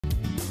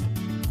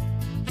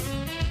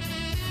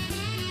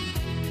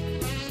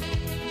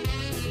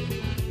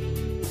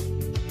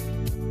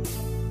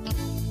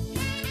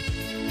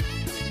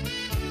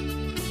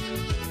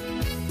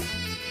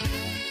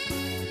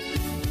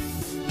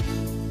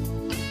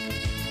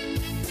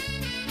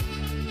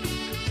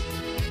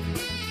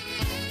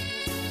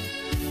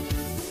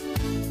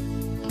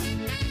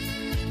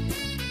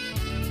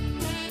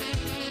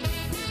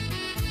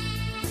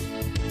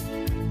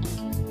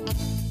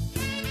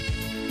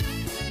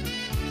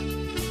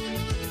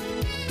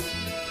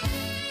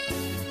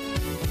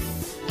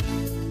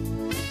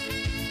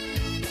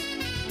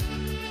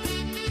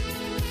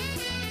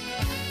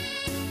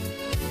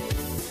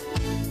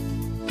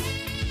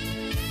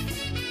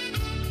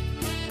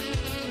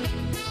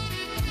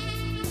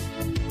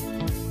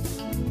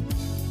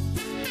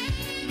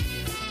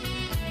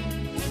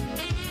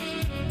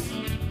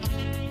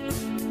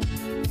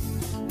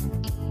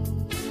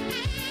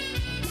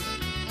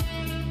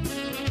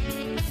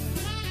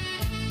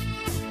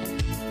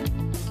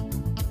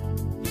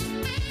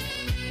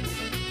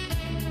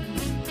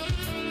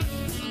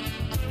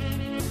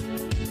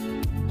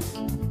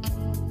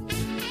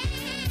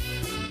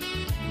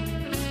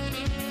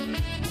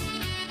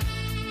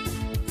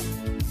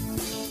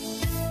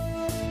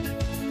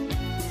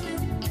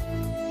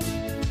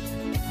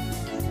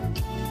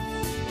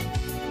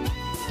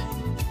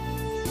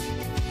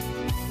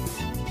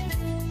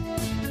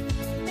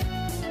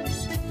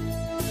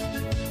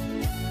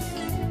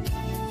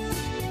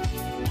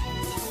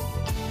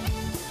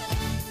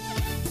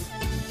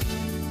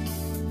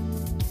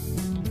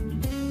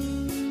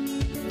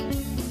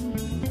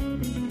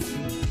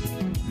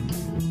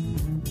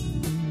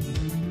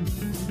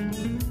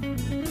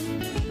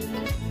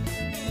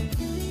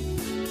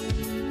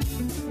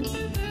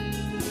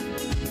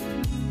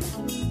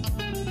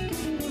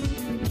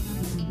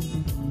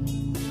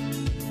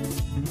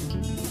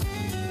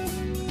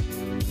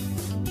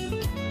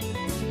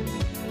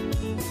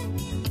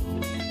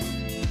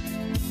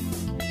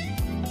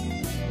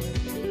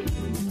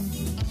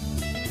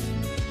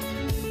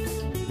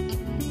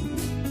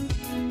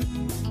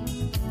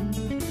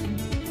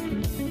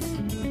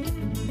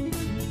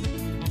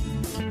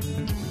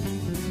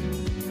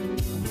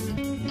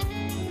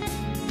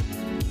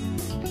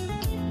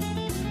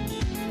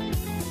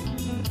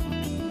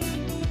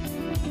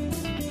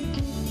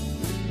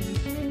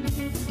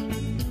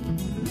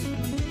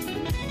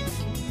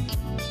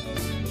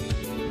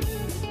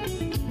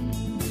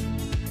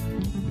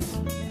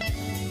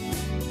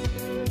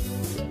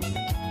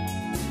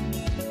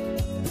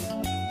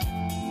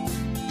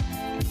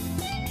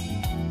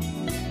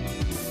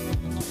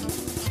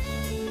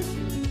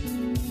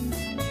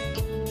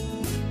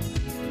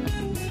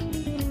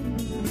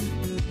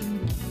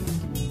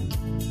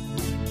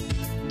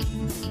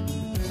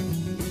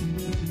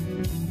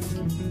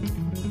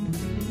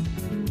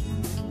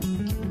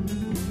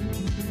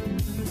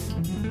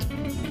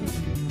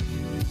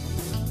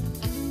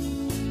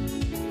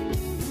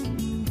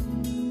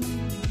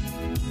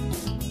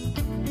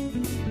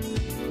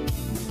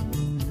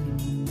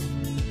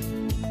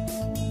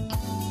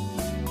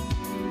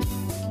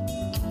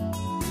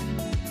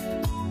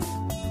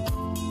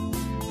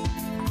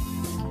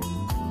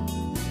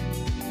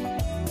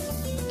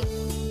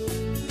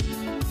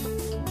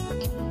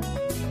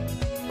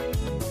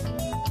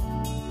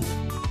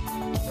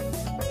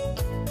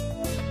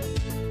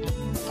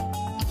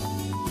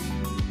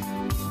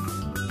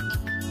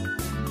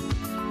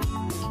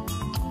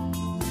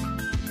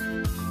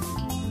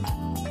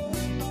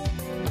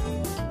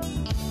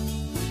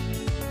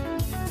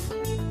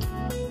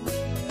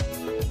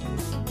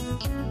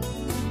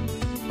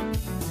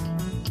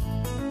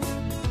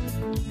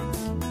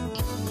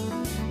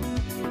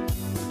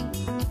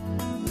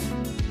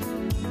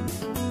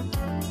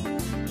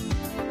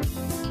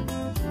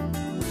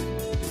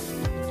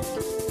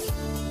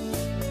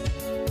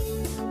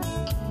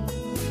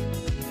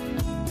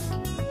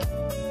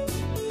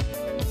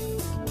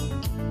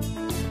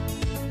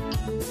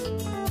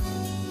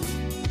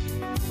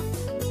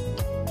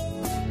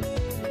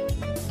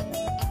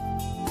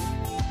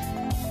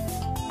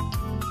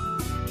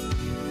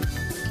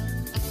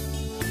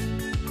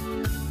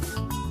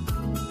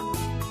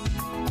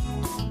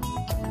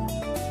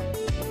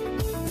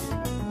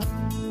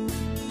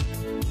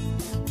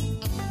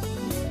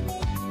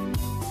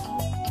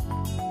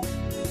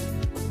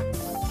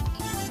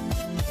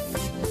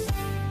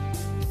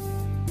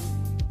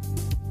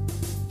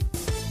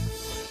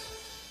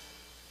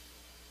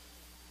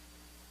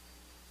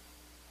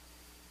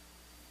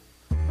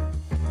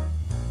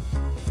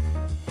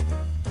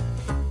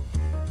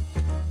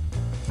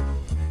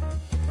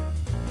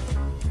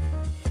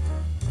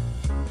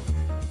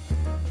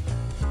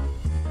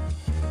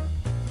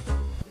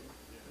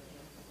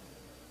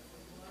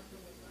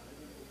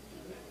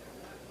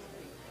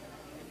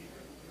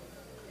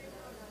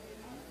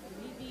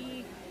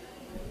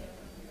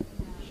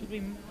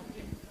we?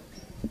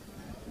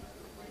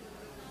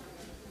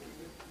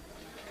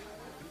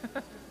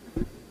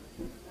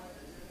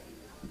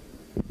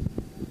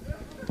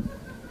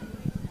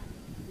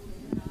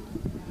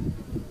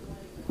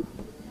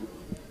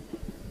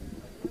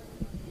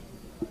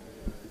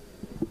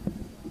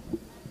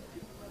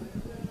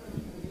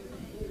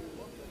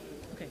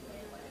 Okay.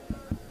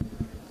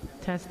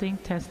 Testing,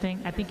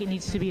 testing. I think it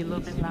needs to be a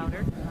little bit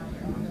louder.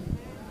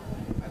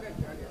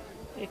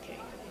 Okay.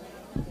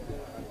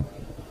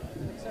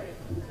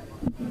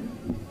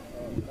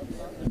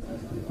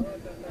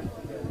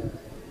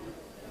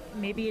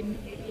 Maybe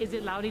is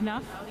it loud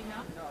enough?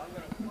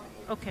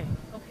 Okay.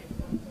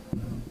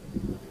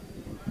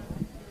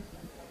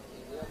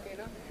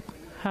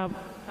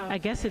 I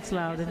guess it's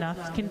loud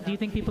enough. Do you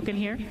think people can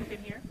hear?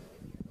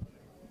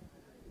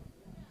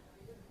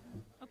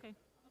 Okay.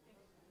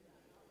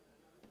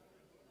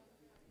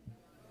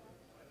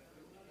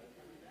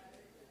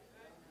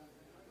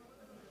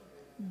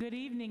 Good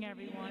evening,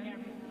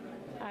 everyone.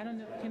 I don't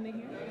know. Can they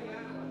hear?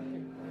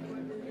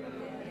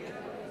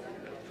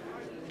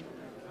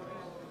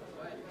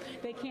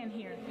 They can't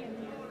hear.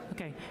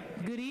 Okay.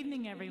 Good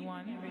evening,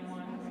 everyone.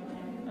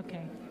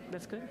 Okay.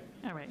 That's good.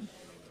 All right.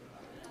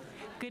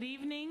 Good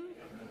evening.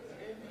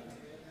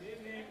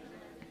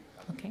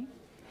 Okay.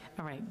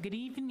 All right. Good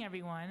evening,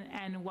 everyone,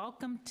 and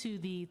welcome to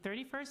the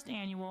 31st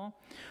Annual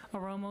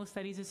Oromo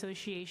Studies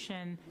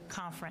Association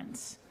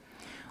Conference.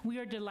 We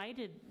are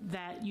delighted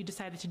that you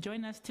decided to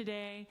join us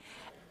today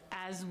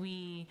as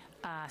we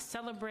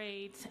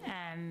celebrate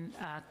and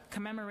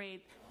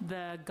commemorate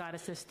the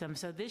goddess system.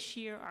 So this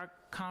year, our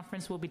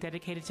conference will be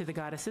dedicated to the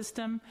goddess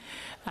system,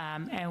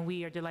 and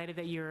we are delighted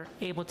that you're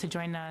able to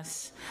join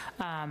us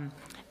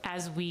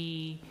as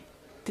we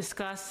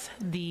discuss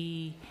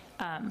the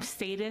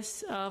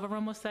status of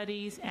Oromo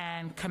studies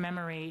and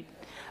commemorate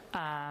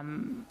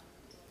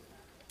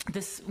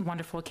this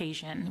wonderful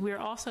occasion. We're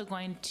also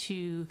going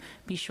to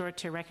be sure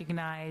to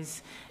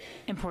recognize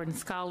important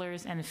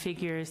scholars and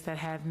figures that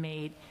have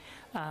made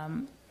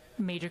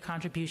major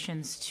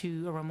contributions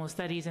to Oromo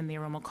studies and the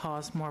Oromo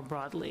cause more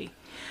broadly.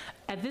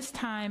 At this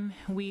time,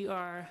 we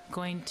are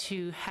going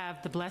to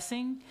have the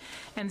blessing,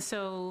 and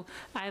so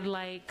I'd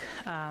like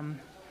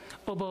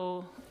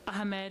Obo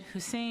Ahmed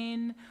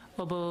Hussein,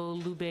 Obo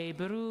Lube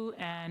Beru,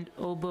 and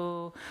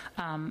Obo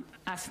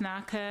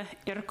Asnaka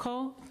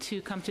Irko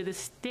to come to the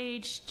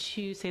stage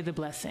to say the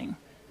blessing.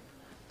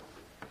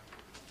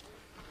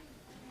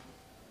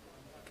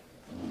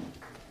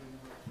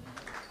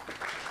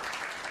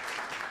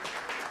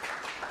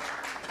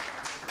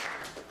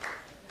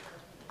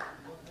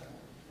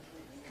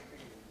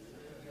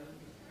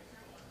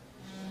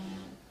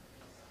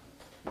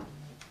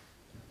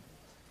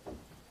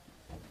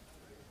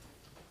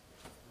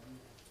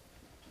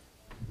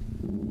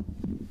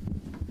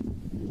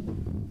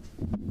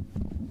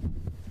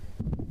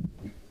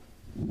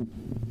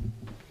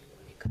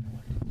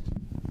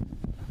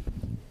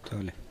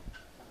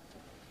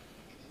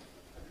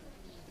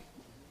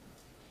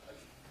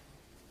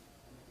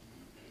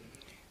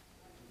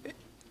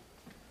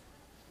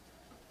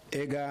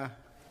 Ega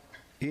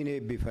ine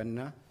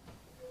bifanna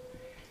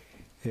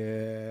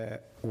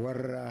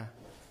warra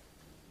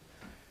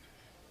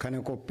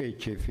kana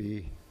koppeeche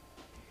fi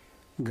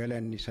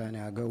galanni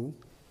sana gawu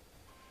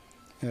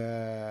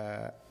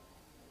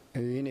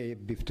ine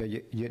bifta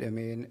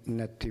jedhamee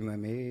natti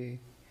himamee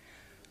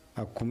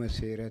akkuma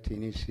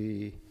seeratiinis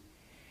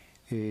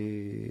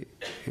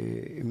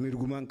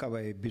mirgumaan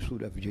qaba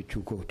eebbisuudhaaf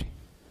jechuu kooti.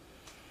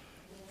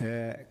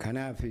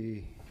 Kanaaf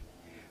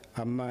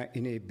amma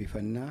ine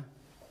eebbifannaa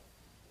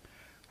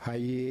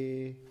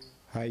Haye,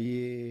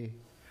 haye,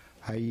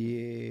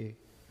 haye,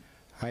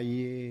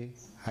 haye,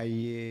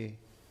 haye.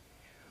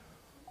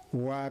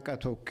 Waaqa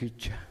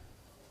tokkicha,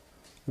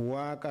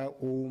 waaqa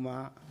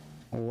uumaa,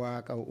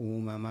 waaqa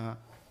uumamaa,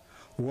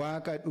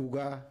 waaqa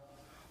dhugaa,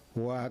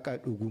 waaqa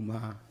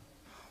dhugumaa,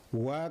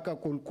 waaqa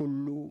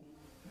qulqulluu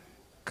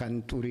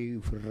kan xurii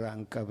ofirraa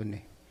hin qabne,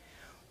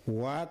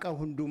 waaqa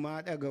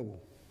hundumaa dhaga'u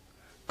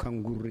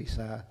kan gurri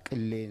isaa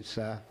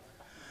qilleensaa.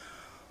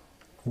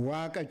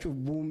 Waaqa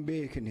cubbuun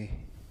beekne,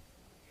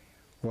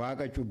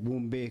 waaqa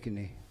cubbuun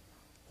beekne,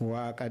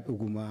 waaqa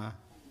dhugumaa,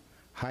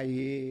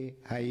 hayyee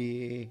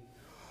hayyee,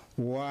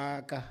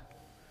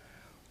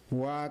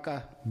 waaqa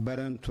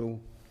barantuu,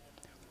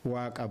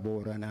 waaqa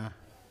booranaa,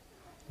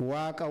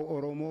 waaqa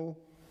Oromoo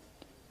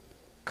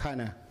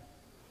kana,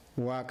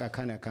 waaqa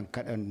kana kan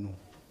kadhannu,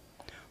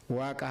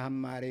 waaqa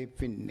hammaaree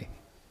finne,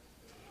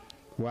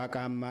 waaqa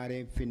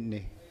hammaaree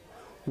finne,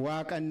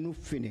 waaqa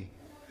nuffine,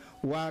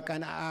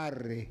 waaqan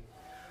aarre.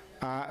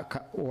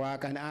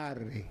 Waaqan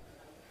aarre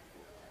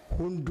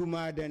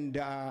hundumaa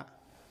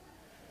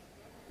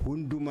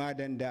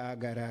danda'a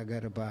garaa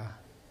garbaa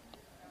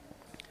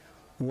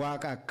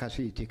waaqa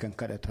akkasiiti kan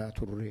kadhataa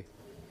turre.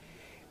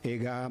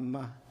 Egaa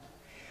amma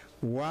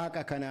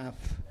waaqa kanaaf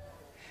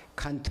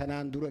kan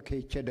tanaan dura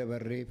keessa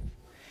dabarreef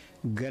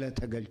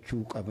galata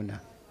galchuu qabna.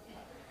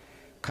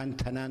 Kan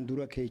tanaan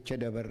dura keessa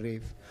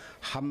dabarreef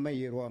hamma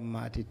yeroo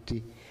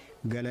ammaatitti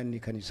galanni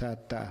kan isaa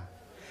ta'a.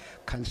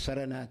 kan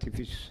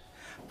saranaatiifis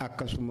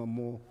akkasuma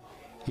immoo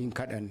hin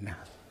kadhanna.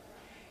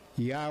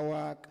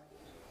 Yaa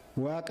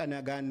Waaqa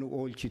nagaan nu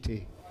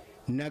oolchite,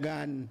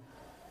 nagaan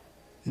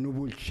nu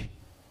bulchi.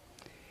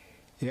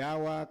 Yaa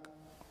Waaqa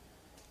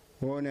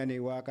hoonani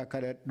Waaqa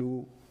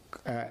kadhadhuu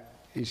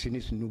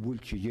isinis nu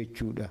bulchi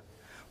jechuudha.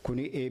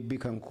 Kuni eebbi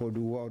kan koo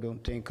duwwaa odoo hin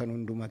ta'in kan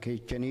hunduma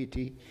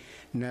keessaniiti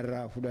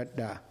narraa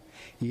fudhadhaa.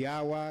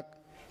 Yaa Waaqa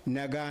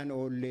nagaan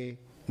oollee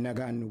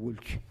nagaan nu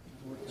bulchi.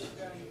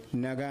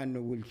 Nagaan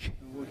nu bulchi.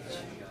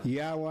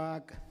 Yaa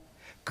Waaqa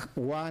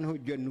waan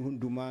hojjennu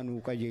hundumaa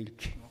nuu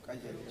qajeelchi.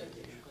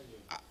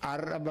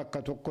 Har'a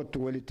bakka tokkotti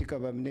walitti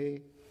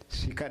qabamnee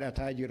si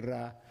kadhataa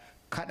jirraa,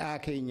 kadhaa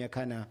keenya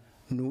kana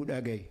nuu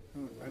dhaga'i.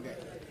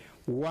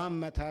 Waan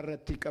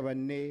mataarratti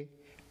qabannee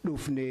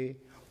dhufnee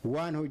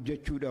waan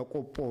hojjechuudha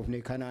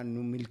qophoofne kanaan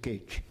nu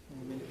milkeechi.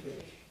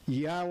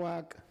 Yaa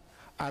Waaqa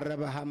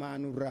arraba hamaa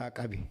nurraa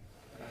qabi.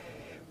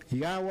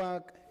 Yaa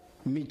Waaqa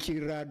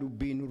micciirraa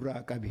dubbii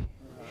nurraa qabi.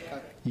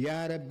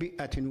 Yaa Rabbi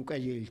ati nu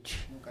qajeelchi.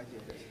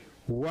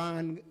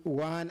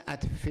 Waan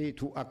ati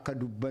feetu akka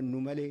dubbannu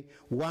malee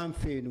waan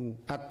feenu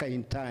akka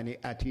hin taane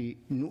ati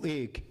nu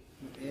eegi.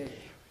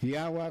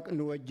 Yaa Waaqa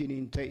nu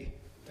wajjiniin ta'e.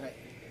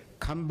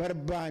 Kan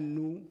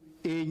barbaannu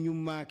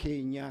eenyummaa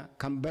keenya,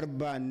 kan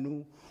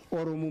barbaannu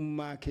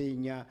oromummaa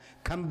keenya,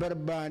 kan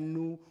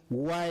barbaannu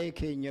waa'ee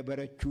keenya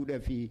barachuudha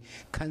fi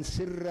kan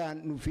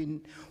sirraan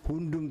dhufin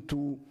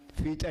hundumtuu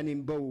fiixan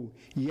hin ba'u.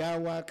 Yaa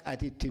Waaqa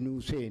ati itti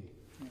nuu seeni.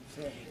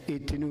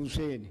 Itti nuu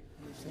seeni.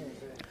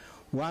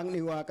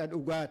 Waaqni Waaqa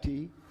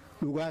dhugaati,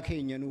 dhugaa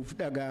keenya nuuf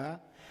dhagaa.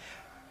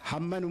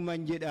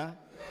 Hammanuman jedha,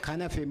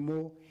 kanaaf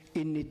immoo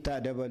inni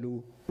itti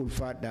dabalu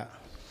ulfaadha.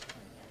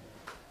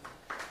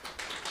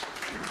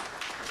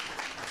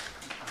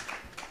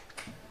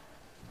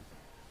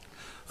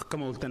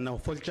 Akkuma ultannaa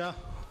folchaa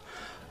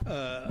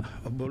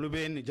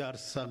bolubeen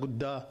ijaarsa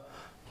guddaa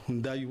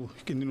hundaayyuu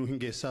inni nu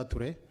hingeessaa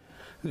ture.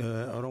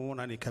 Oromoon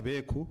ani ka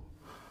beeku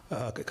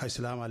ka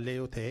islaamaallee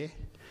yoo ta'e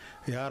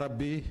yaa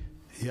Rabbi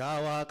yaa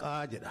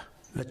Waaqaa jedha.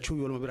 Lachuu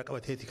yooluma bira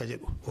qabateeti ka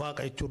jedhu.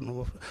 Waaqa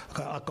jechuun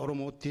akka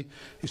Oromootti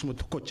isuma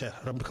tokkocha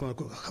Rabbi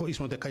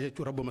isuma takka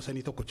jechuun Rabbuma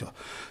sanii tokkocha.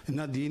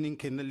 Innaa diiniin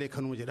kennallee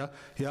kanuma jedha.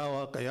 Yaa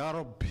Waaqa yaa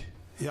Rabbi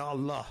yaa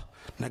Allah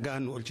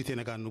nagaan nu oolchitee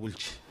nagaan nu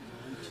bulchi.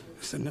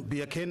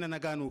 Biyya keenya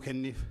nagaa nuu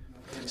kenniif,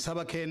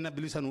 saba keenya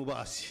bilisa nuu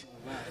baasi,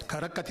 ka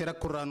rakkate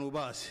rakkurraa nuu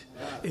baasi,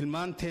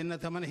 ilmaan teenya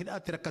mana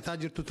hidhaatti rakkataa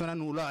jirtu tana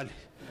nuu laali,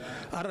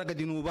 har'a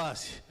gadi nuu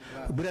baasi,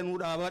 bira nuu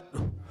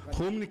dhaabadhu,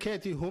 humni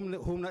keeti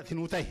humna ati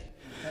nuu ta'i,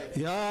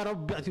 yaa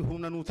Rabbi ati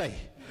humna nuu ta'i,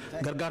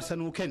 gargaarsa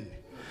nuu kenni.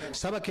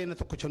 Saba keenya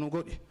tokkocha nu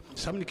godhi,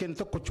 sabni keenya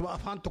tokkochuma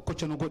afaan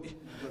tokkocha nu godhi.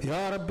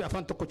 Yaa Rabbi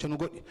afaan tokkocha nu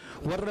godhi.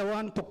 Warra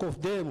waan tokkoof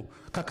deemu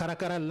ka karaa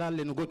karaa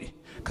laalle nu godhi,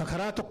 ka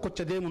karaa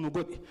tokkocha deemu nu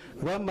godhi.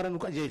 Waan mara nu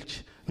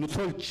qajeelchi, nu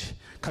tolchi,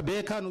 ka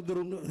beekaa nu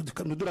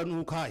dura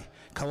nu kaayi,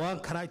 ka waan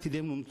karaa itti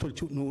deemu nu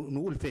tolchi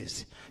nu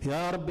ulfeessi.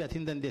 Yaa Rabbi ati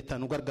hin dandeettaa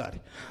nu gargaari.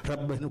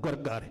 Rabbi nu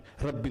gargaari,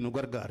 Rabbi nu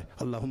gargaari.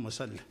 Allahumma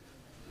salli.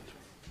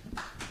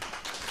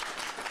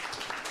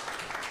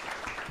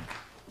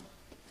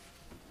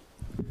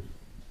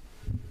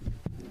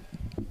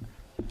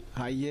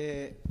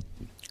 Hayyee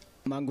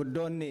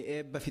maanguddoonni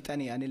eebba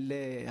fixanii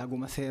anillee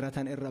haguma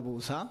seeratan irra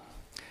buusaa.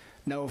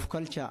 Na of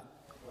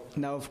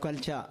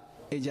kalchaa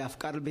ijaaf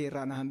qalbii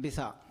irraa na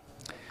hambisaa.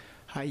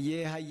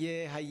 Hayyee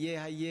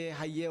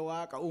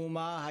Waaqa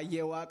uumaa,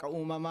 hayyee Waaqa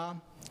uumamaa,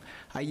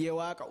 hayyee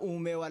Waaqa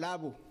uumee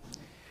walaabu.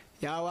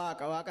 Yaa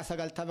Waaqa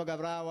sagaltama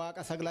gabraa,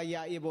 Waaqa saglan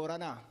yaa'ii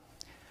booranaa.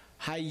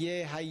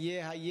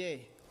 Hayyee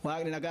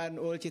Waaqni nagaan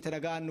nu oolchite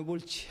nagaan nu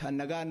bulchi,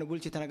 nagaan nu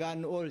bulchite nagaan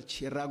nu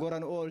oolchi, irraa gora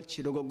nu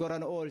oolchi, dogoggora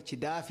nu oolchi,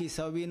 daafii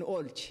sababii nu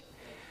oolchi.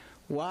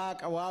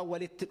 Waaqa waan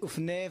walitti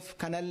dhufneef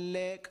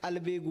kanallee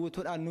qalbii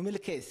guutuudhaan nu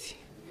milkeessi.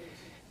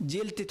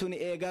 Jilti tuni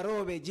eega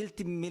roobee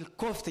jilti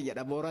milkoofte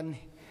jedha booranni.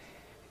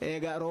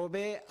 Eega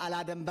roobee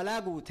alaa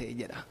dambalaa guute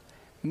jedha.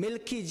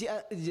 Milkii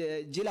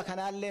jila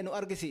kanaallee nu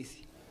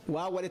argisiisi.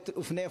 Waan walitti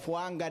dhufneef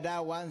waan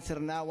gadaa, waan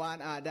sirnaa,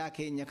 waan aadaa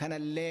keenya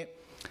kanallee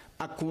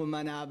akkuma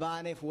manaa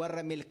baaneef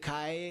warra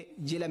milkaa'ee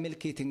jila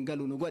milkiitiin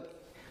galu nu godhi.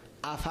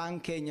 Afaan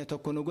keenya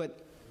tokko nu godhi,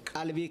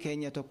 qalbii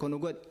keenya tokko nu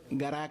godhi,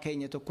 garaa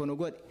keenya tokko nu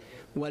godhi.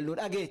 Wal nu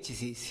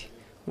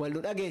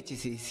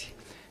dhageechisiisi.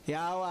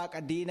 Yaa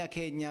Waaqa diina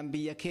keenyaan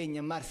biyya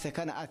keenya marse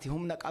kana ati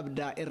humna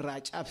qabdaa irraa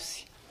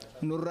cabsi,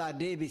 nurraa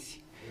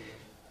deebisi.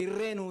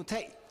 Irree nuu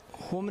ta'i,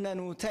 humna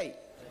nuu ta'i,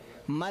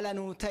 mala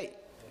nuu ta'i,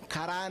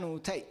 karaa nuu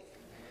ta'i.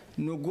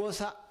 Nu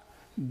gosa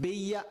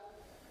biyya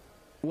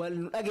wal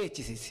nu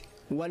dhageechisiisi.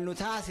 Wal nu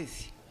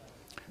taasisi.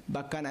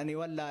 Bakkan ani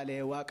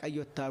wallaalee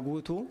Waaqayyottaa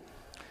guutuu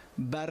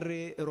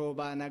barri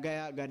roobaa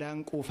nagaya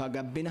gadaan quufa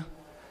gabbina.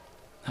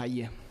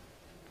 Hayyee.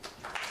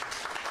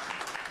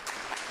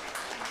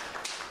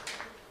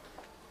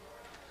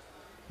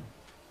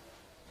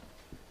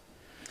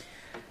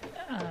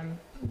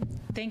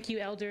 Thank you,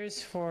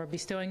 elders, for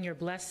bestowing your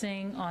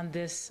blessing on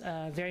this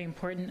very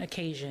important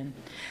occasion.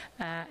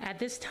 At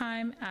this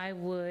time, I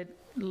would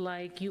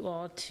like you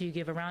all to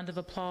give a round of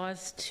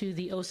applause to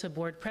the OSA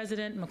board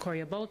president,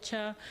 Makoria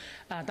Bolcha,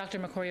 Dr.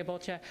 Makoria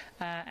Bolcha.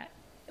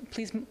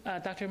 Please,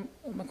 Dr.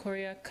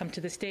 Makoria, come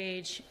to the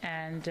stage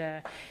and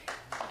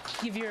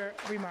give your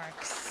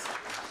remarks.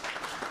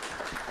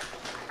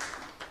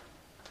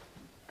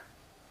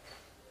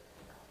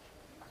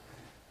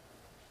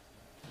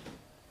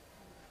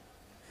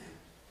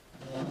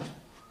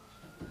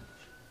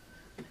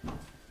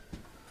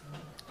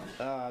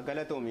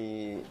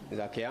 Galatomi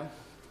Zakia.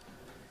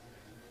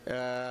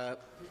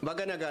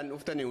 Baga nagaan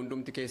dhuftanii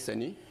hundumti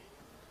keessanii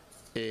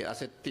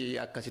asitti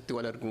akkasitti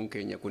wal arguun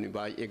keenya kun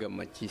baay'ee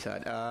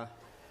gammachiisaadha.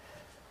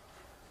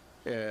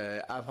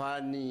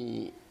 Afaan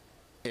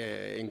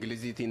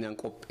Ingiliziitiin an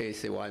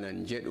qopheesse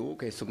waanan jedhu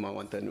keessumaa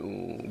wanta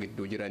nu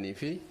gidduu jiranii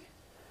fi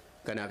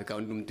kanaaf ka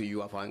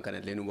hundumtiyyuu afaan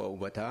kanallee nu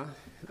hubataa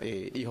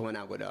dhiifama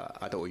naa godha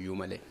haa ta'uyyuu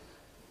malee.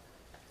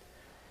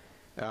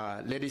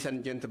 Ladies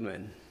and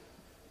gentlemen,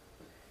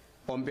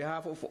 on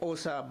behalf of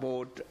OSA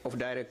Board of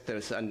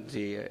Directors and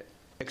the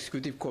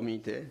Executive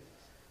Committee,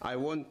 I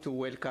want to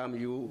welcome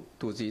you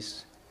to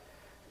this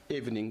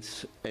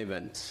evening's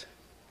event.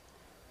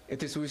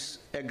 It is with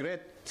a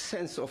great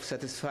sense of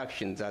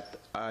satisfaction that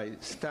I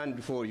stand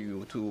before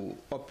you to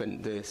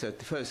open the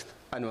 31st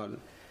Annual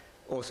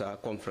OSA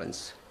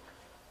Conference.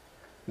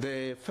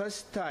 The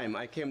first time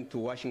I came to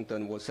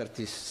Washington was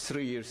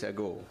 33 years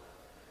ago,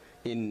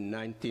 in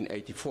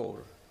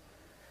 1984.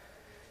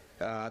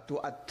 To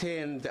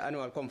attend the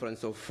annual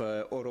conference of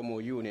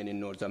Oromo Union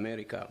in North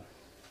America.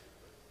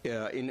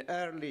 In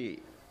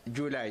early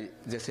July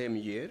the same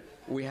year,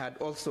 we had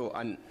also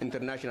an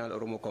international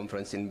Oromo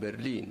conference in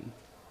Berlin.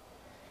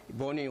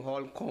 Bonnie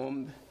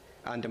Holcomb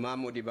and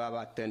Mahmoud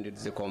Ibaba attended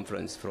the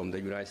conference from the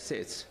United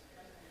States.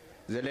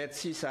 The late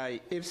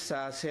Sisai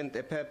Ifsa sent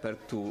a paper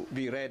to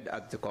be read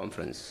at the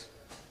conference.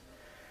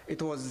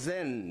 It was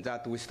then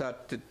that we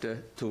started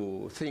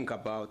to think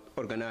about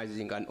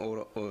organizing an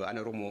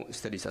Oromo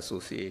Studies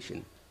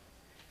Association.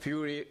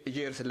 Few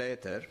years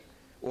later,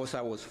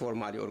 OSA was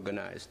formally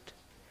organized.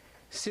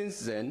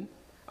 Since then,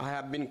 I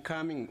have been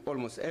coming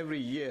almost every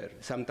year,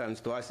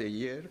 sometimes twice a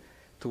year,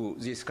 to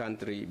this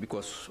country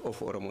because of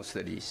Oromo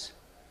Studies.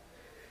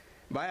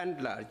 By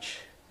and large,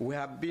 we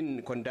have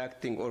been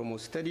conducting Oromo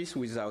Studies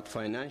without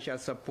financial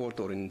support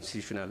or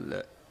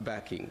institutional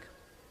backing.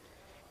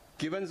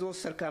 Given those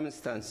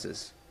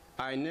circumstances,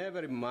 I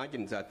never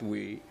imagined that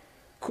we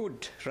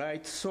could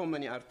write so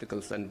many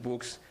articles and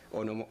books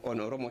on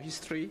Oromo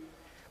history,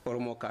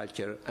 Oromo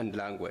culture, and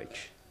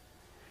language.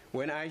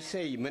 When I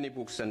say many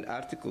books and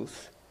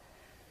articles,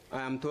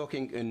 I am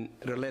talking in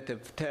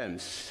relative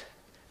terms,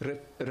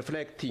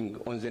 reflecting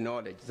on the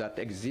knowledge that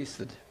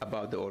existed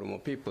about the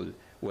Oromo people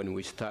when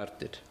we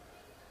started.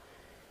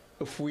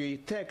 If we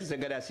take the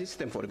Gada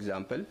system, for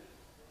example,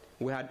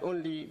 we had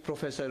only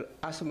Professor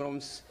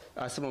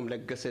Asomom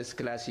Legacy's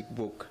classic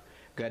book,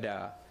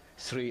 Gada,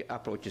 Three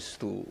Approaches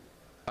to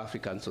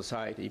African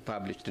Society,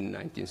 published in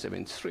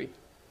 1973.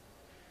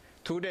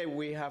 Today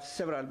we have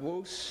several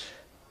books,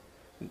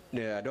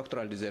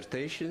 doctoral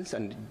dissertations,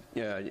 and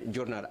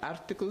journal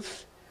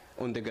articles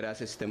on the Gada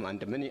system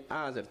and many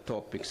other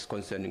topics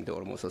concerning the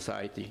Oromo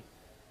society.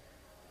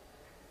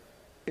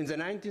 In the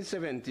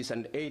 1970s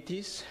and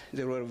 80s,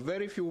 there were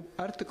very few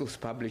articles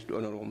published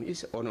on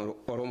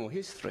Oromo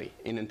history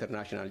in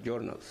international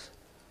journals.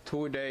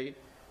 Today,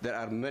 there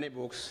are many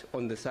books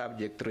on the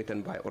subject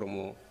written by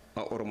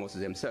Oromos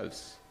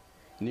themselves.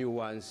 New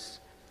ones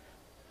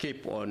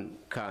keep on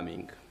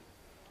coming.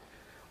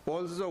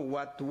 Although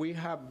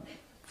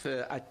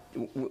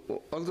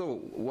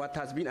what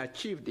has been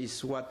achieved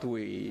is what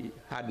we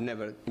had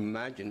never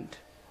imagined,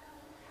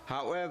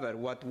 however,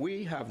 what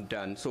we have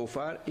done so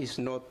far is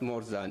not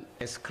more than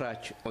a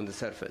scratch on the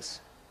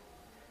surface.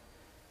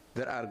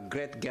 There are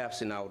great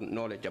gaps in our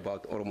knowledge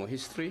about Oromo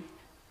history,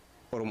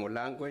 Oromo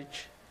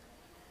language,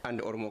 and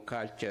Oromo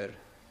culture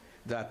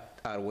that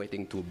are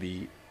waiting to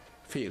be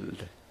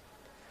filled.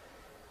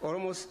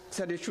 Oromo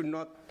studies should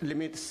not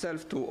limit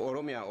itself to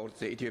Oromia or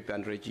the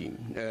Ethiopian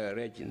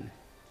region.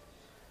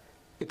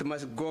 It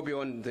must go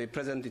beyond the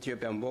present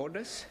Ethiopian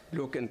borders,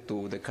 look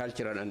into the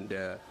cultural and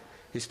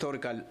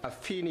historical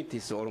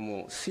affinities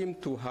Oromo seem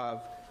to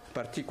have,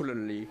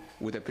 particularly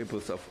with the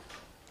peoples of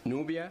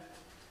Nubia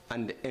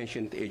and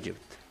ancient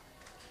Egypt.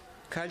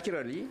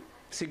 Culturally,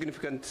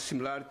 significant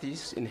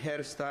similarities in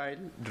hairstyle,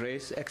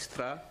 dress,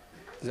 etc.,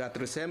 that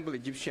resemble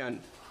Egyptian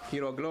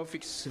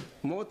hieroglyphics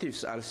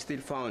motifs are still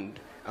found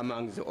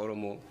among the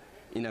Oromo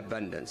in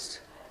abundance.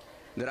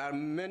 There are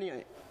many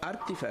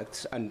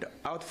artifacts and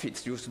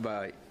outfits used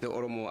by the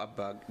Oromo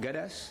Abba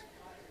Gadas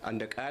and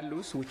the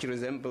Kalus, which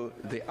resemble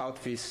the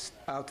outfits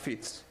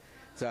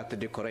that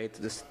decorate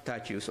the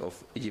statues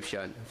of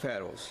Egyptian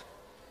pharaohs.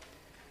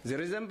 The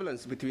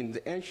resemblance between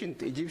the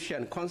ancient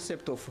Egyptian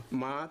concept of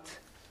Maat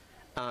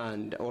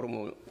and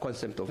Oromo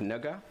concept of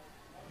Naga,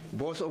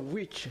 both of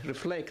which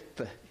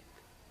reflect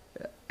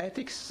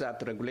ethics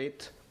that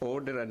regulate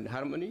order and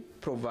harmony,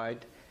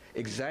 provide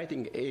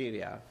exciting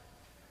area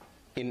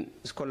in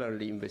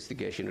scholarly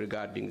investigation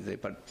regarding the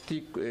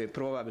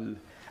probable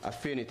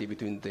affinity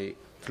between the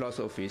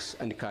philosophies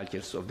and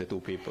cultures of the two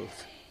peoples.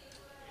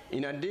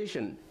 In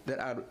addition,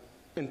 there are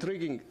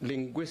intriguing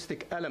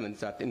linguistic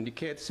elements that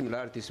indicate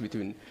similarities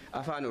between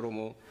Afan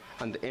Oromo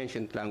and the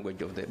ancient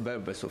language of the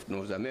Berbers of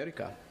North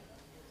America,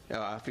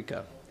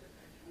 Africa.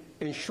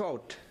 In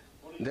short,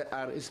 there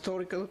are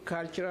historical,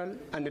 cultural,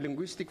 and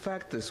linguistic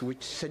factors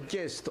which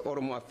suggest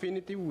Oromo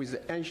affinity with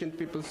the ancient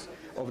peoples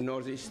of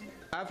Northeast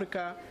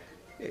Africa,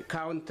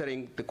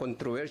 countering the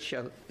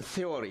controversial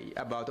theory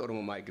about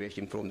Oromo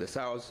migration from the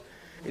south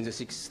in the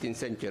 16th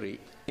century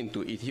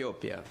into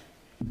Ethiopia.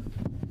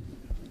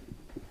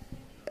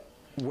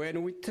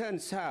 When we turn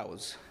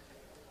south,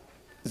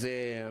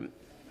 the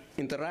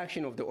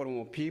interaction of the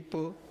Oromo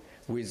people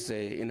with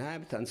the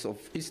inhabitants of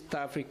East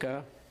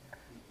Africa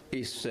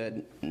is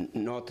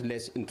not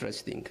less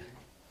interesting.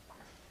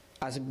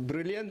 As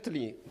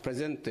brilliantly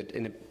presented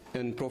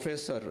in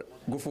Professor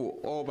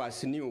Gufu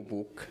Oba's new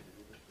book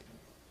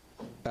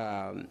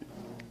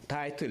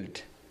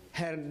titled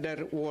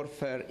Herder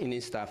Warfare in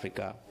East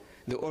Africa,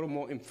 the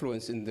Oromo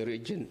influence in the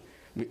region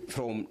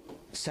from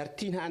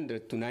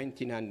 1300 to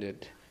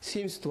 1900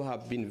 seems to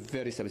have been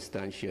very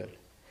substantial,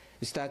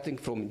 starting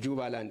from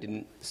Jubaland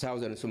in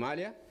southern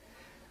Somalia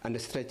and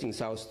stretching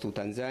south to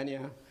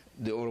Tanzania.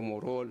 The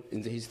Oromo role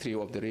in the history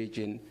of the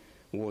region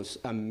was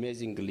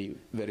amazingly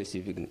very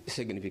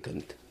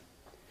significant.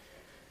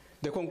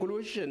 The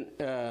conclusion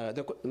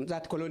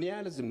that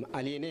colonialism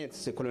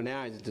alienates the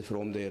colonized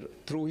from their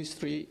true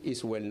history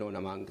is well known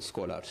among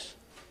scholars.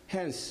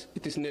 Hence,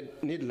 it is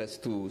needless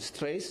to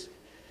stress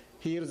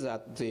here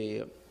that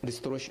the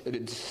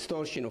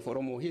distortion of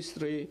Oromo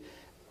history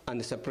and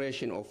the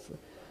suppression of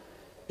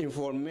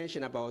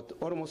information about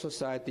Oromo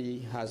society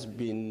has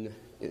been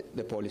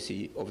the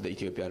policy of the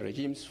Ethiopian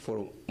regimes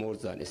for more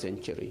than a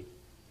century.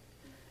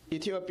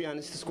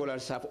 Ethiopian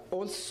scholars have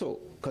also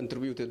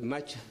contributed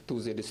much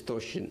to the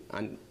distortion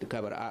and the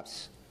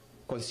cover-ups.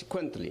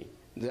 Consequently,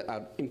 there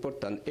are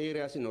important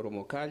areas in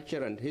Oromo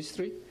culture and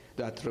history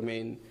that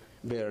remain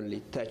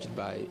barely touched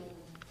by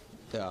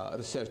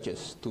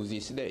researchers to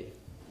this day.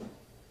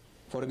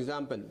 For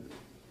example,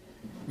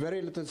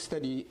 very little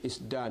study is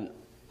done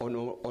on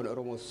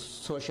Oromo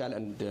social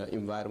and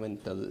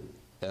environmental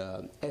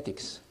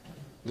ethics.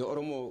 The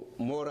Oromo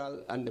moral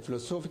and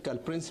philosophical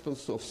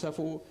principles of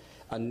Safu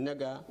and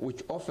Naga,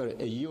 which offer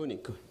a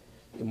unique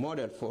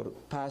model for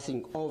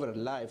passing over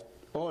life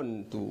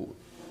on to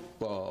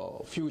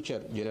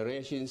future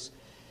generations,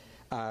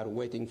 are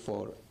waiting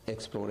for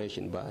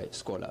exploration by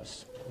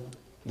scholars.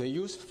 The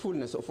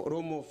usefulness of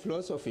Oromo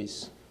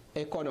philosophies,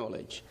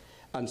 eco-knowledge,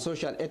 and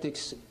social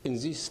ethics in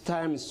these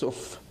times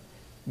of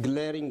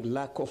glaring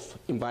lack of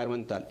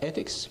environmental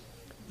ethics,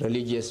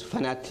 religious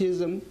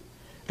fanaticism,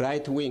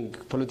 right-wing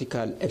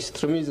political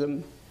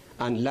extremism,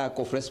 and lack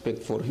of respect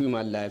for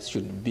human lives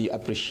should be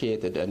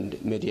appreciated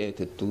and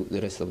mediated to the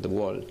rest of the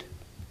world.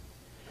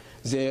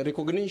 The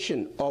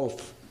recognition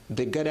of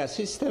the Gada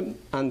system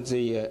and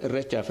the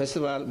Recha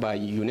festival by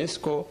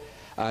UNESCO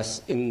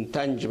as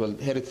intangible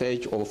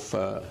heritage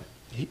of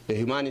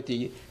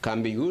humanity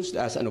can be used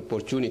as an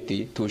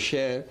opportunity to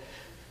share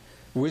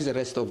with the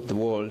rest of the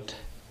world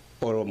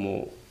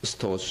Oromo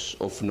stores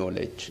of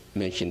knowledge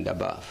mentioned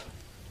above.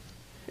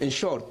 In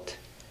short,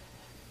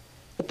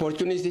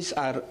 opportunities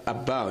are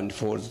abound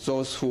for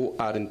those who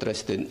are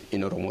interested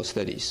in Oromo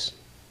studies.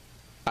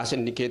 As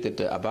indicated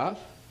above,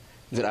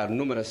 there are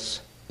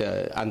numerous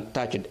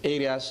untouched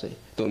areas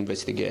to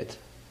investigate.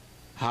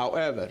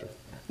 However,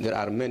 there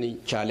are many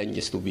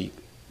challenges to be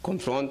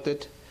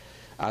confronted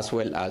as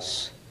well.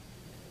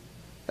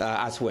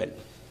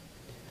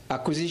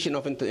 Acquisition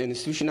of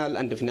institutional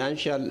and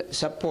financial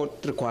support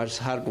requires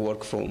hard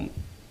work from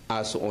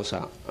us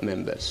OSA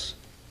members.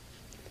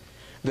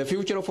 The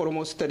future of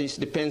Oromo studies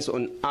depends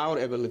on our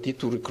ability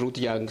to recruit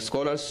young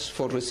scholars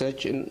for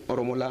research in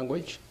Oromo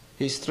language,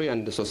 history,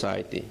 and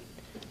society.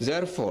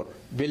 Therefore,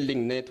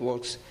 building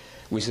networks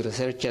with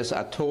researchers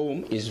at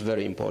home is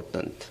very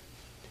important.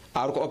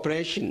 Our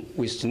cooperation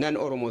with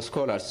non-Oromo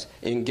scholars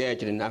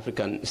engaged in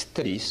African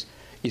studies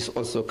is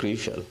also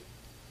crucial.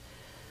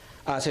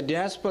 As a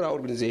diaspora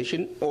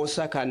organization,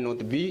 OSA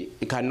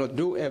cannot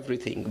do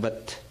everything,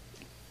 but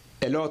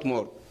a lot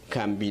more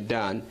can be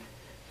done.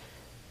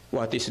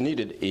 What is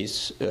needed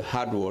is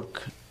hard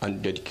work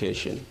and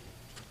dedication.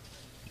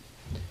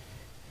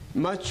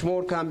 Much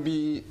more can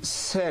be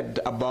said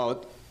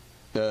about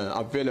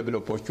available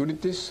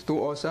opportunities to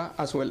OSA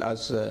as well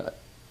as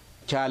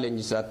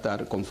challenges that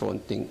are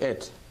confronting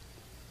it.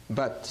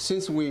 But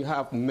since we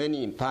have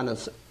many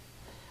panels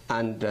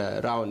and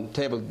round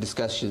table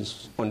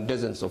discussions on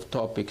dozens of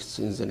topics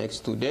in the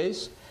next 2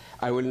 days,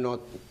 I will not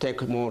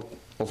take more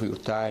of your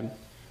time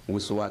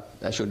with what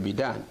should be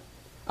done.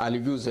 I'll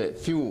use a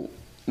few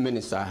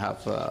minutes I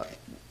have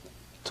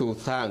to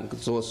thank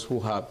those who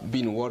have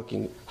been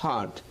working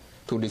hard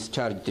to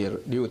discharge their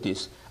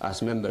duties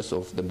as members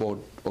of the board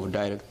of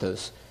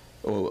directors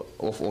of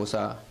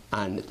OSA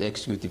and the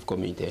executive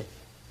committee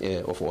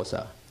of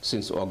OSA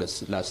since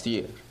August last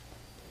year.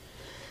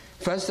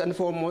 First and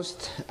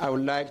foremost, I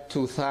would like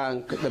to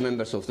thank the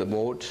members of the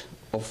board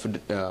of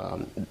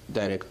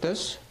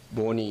directors,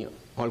 Bonnie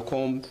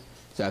Holcomb,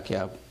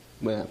 Zakia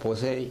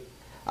Posey,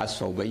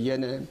 Aso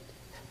Bayene,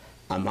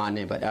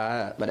 Amane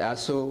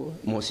Badaso,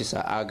 Moses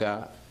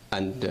Aga,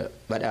 and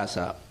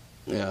Badasa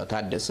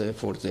Tadese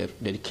for their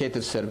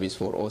dedicated service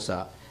for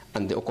OSA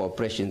and the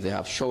cooperation they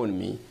have shown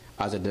me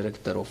as a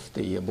director of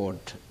the board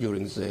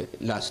during the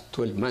last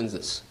 12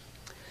 months.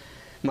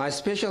 My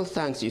special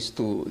thanks is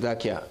to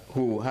Zakia,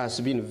 who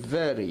has been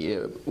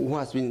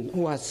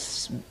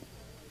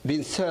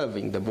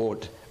serving the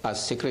board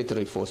as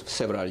secretary for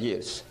several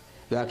years.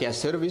 Zakia's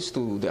service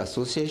to the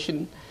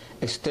association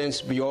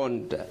extends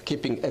beyond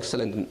keeping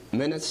excellent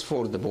minutes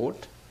for the board.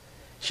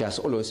 She has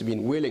always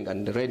been willing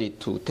and ready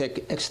to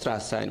take extra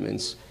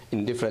assignments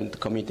in different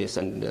committees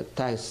and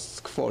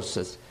task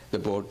forces the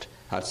board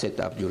has set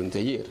up during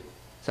the year.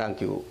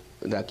 Thank you,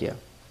 Zakia.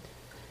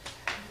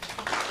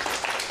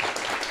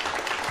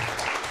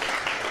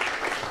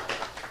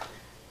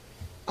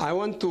 I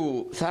want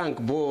to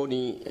thank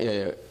Bonnie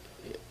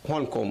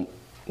Holcomb,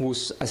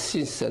 whose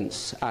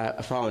assistance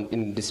I found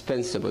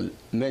indispensable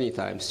many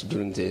times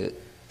during the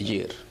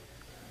year.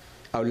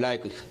 I would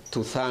like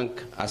to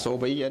thank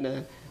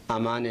Asobayana,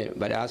 Amane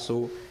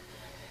Badaso,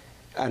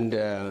 and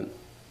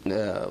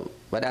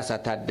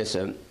Badasa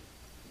Tadese,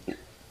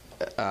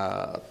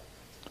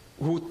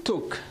 who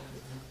took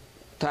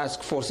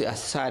task force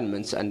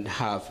assignments and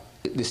have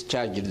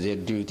discharged their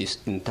duties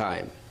in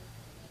time.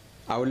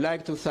 I would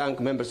like to thank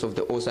members of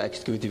the OSA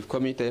Executive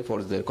Committee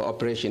for their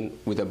cooperation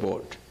with the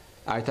board.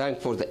 I thank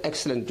for the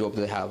excellent job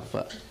they have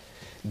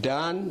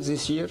done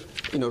this year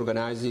in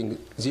organizing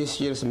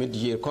this year's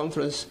mid-year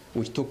conference,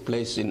 which took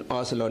place in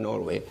Oslo,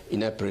 Norway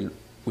in April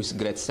with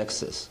great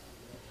success.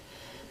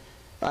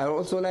 I would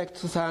also like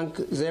to thank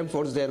them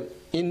for their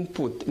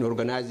input in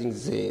organizing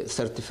the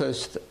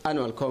 31st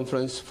annual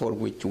conference for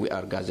which we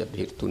are gathered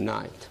here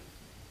tonight.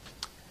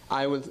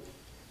 I will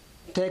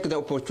take the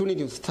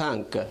opportunity to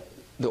thank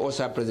the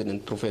OSA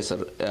President,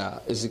 Professor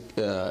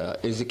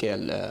Ezekiel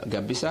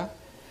Gabisa,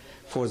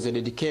 for the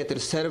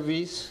dedicated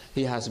service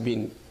he has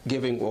been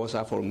giving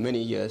OSA for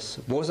many years,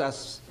 both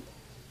as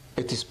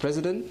its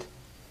president,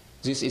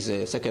 this is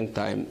the second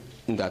time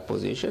in that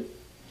position,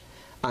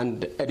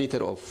 and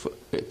editor of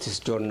its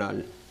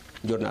journal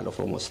of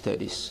Oromo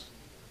Studies.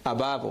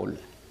 Above all,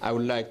 I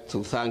would like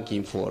to thank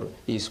him for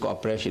his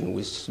cooperation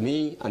with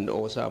me and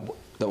OSA,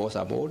 the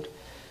OSA board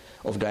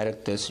of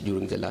directors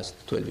during the last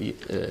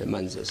 12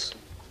 months.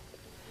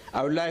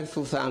 I would like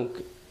to thank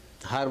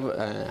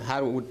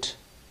Harwood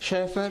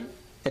Schaefer,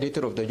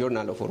 editor of the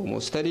Journal of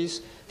Oromo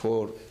Studies,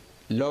 for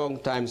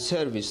long-time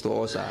service to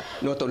OSA,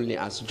 not only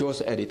as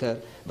JOS editor,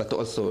 but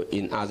also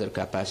in other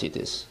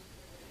capacities.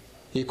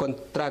 He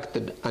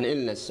contracted an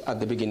illness at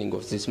the beginning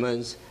of this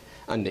month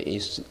and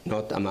is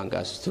not among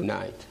us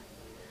tonight.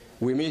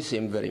 We miss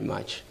him very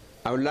much.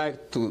 I would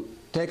like to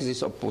take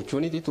this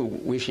opportunity to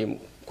wish him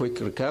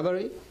quick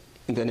recovery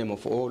in the name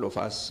of all of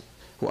us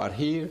who are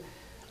here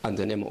and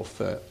the name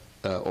of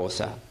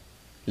OSA.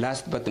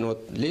 Last but not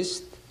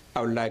least,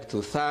 I would like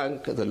to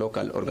thank the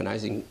local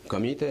organizing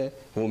committee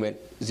who made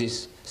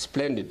this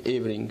splendid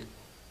evening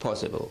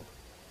possible.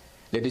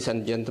 Ladies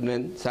and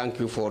gentlemen, thank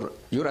you for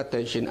your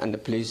attention,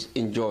 and please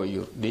enjoy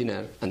your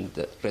dinner and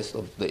the rest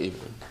of the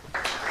evening.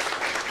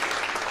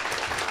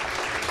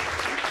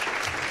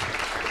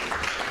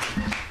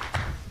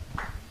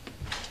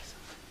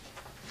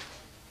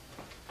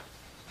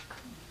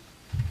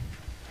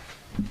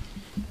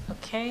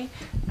 Okay.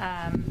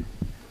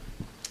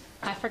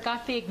 I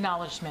forgot the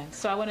acknowledgement,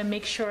 so I want to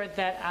make sure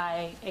that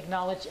I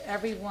acknowledge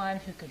everyone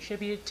who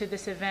contributed to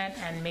this event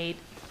and made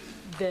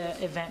the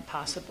event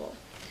possible.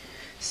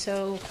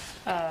 So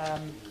I'd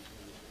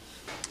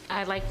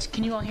like to,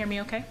 can you all hear me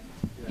okay?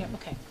 Yeah,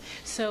 okay.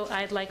 So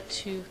I'd like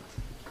to,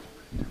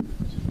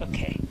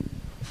 okay,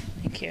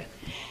 thank you.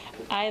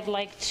 I'd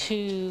like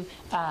to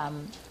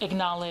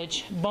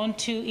acknowledge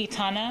Bontu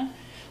Itana.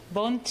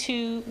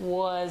 Bontu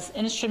was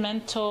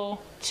instrumental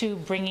to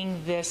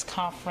bringing this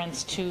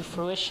conference to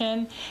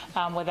fruition.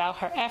 Without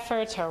her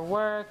efforts, her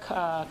work,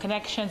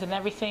 connections, and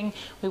everything,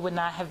 we would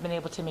not have been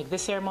able to make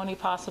this ceremony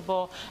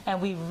possible. And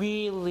we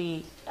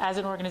really, as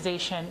an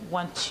organization,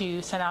 want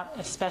to send out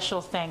a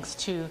special thanks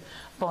to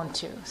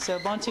Bontu. So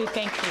Bontu,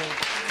 thank you.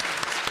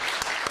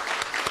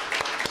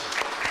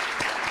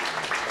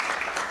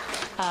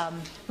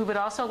 We would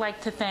also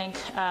like to thank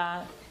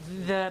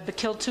the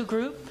Kiltu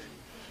Group,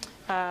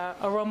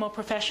 Oromo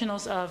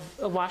professionals of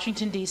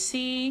Washington,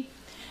 D.C.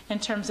 In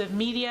terms of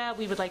media,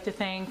 we would like to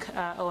thank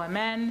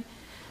OMN,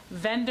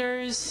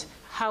 vendors,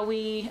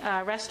 Hawi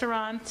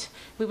Restaurant.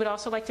 We would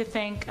also like to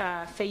thank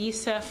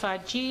Faisa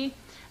Faji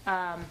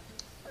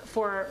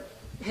for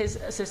his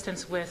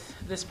assistance with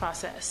this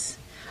process.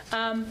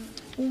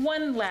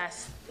 One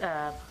last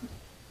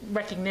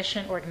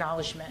recognition or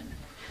acknowledgement.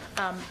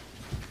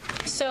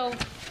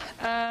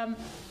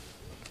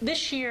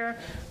 This year,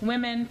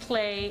 women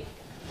play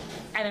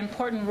an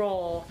important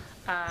role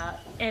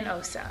in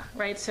OSA,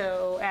 right?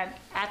 So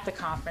at the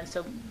conference,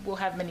 so we'll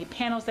have many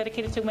panels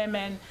dedicated to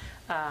women.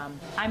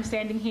 I'm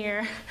standing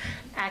here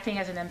acting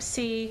as an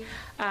MC,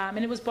 and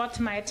it was brought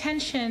to my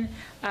attention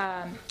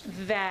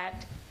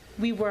that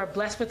we were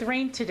blessed with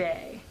rain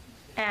today.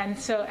 And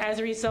so as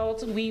a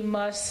result, we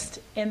must,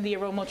 in the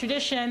Oromo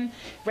tradition,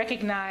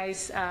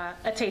 recognize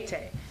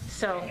Atete.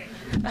 So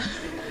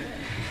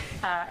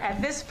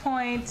at this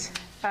point,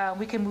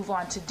 we can move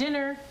on to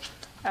dinner.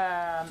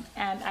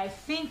 And I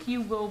think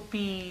you will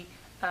be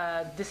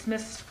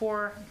dismissed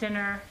for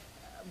dinner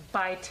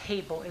by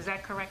table. Is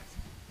that correct?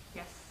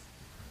 Yes.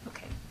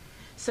 Okay.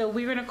 So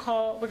we're going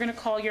to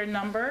call your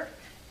number,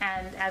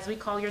 and as we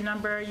call your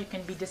number, you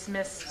can be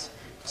dismissed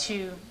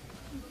to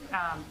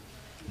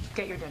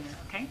get your dinner.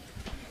 Okay.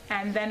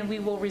 And then we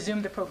will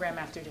resume the program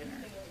after dinner.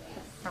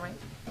 All right.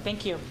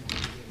 Thank you.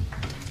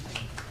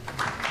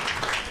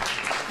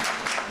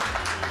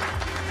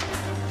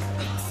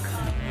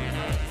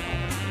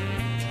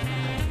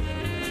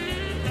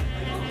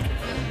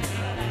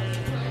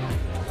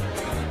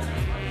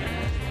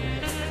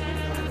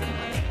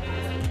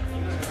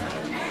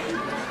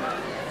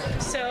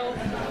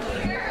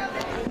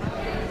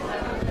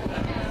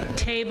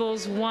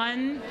 Tables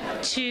 1,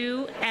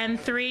 2, and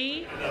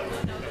 3,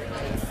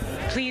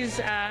 please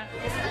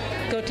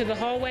go to the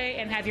hallway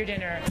and have your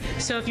dinner.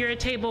 So if you're at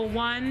table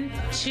 1,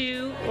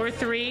 2, or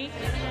 3,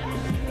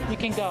 you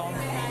can go.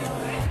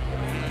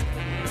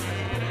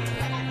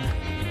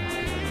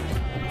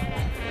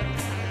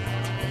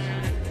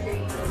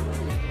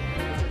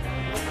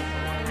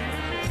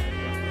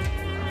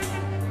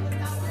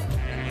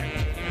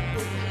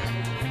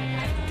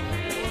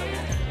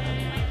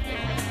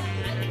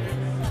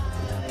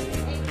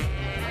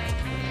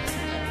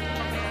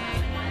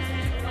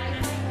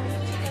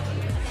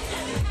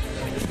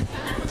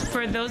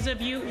 For those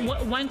of you,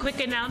 one quick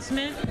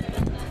announcement.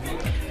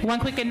 One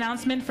quick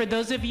announcement for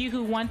those of you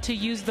who want to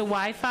use the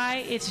Wi-Fi,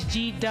 it's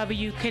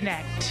GW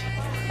Connect.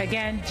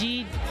 Again,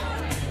 GW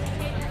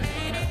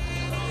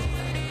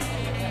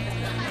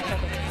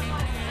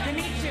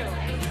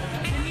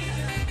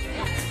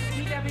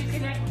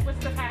Connect,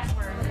 what's the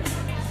password?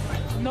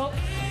 Nope,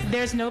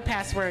 there's no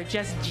password,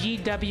 just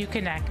GW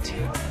Connect.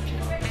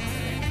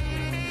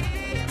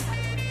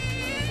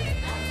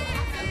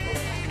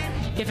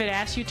 If it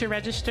asks you to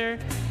register,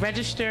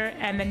 register,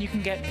 and then you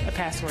can get a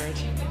password.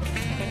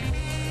 Okay.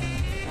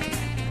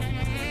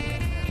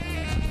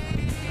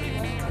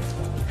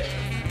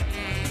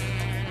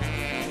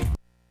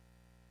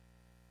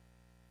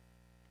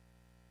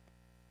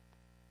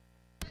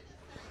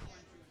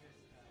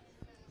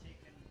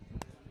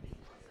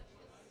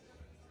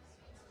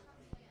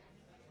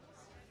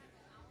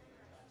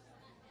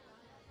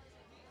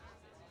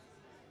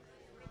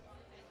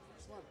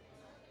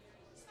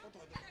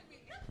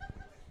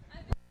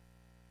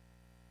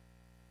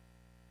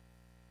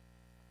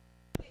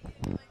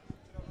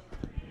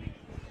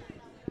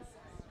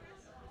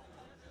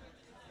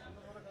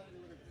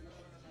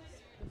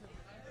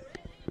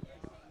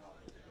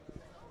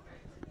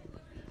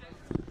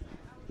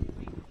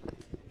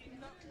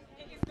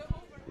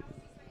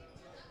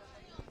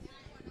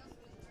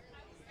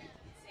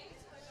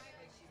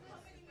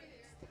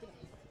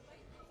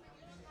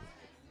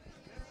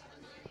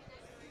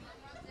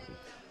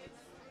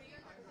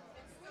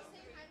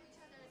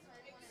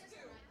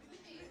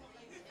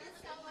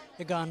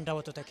 Egaan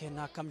daawwattoota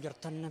keenya akkam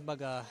jirtan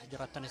baga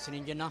jiraattan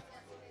isiniin jenna.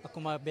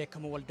 Akkuma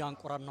beekamu waldaan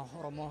qorannoo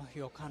Oromoo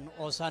yookaan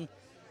OSA'n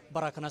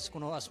bara kanas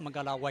kunoo as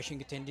magaalaa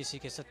Washington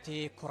DC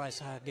keessatti koraa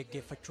isaa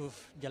geggeeffachuuf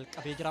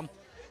jalqabee jira.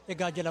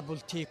 Egaa jala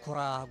bultii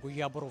koraa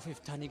guyyaa boruuf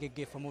iftaanii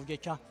geggeeffamuuf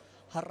jecha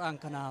har'aan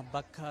kana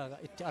bakka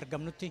itti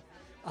argamnutti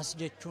as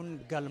jechuun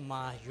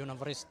galma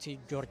University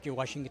George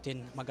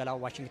Washington magaalaa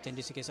Washington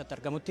DC keessatti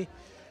argamutti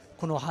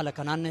kuno haala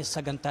kanaan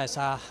sagantaa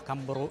isaa kan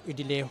boruu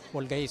idilee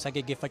walgahii isaa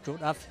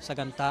geggeeffachuudhaaf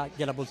sagantaa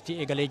jala bultii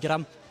eegalee jira.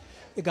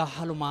 Egaa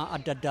haaluma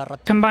adda addaa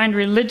irratti combined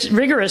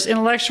rigorous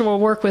intellectual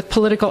work with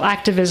political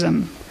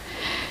activism.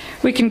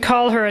 We can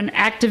call her an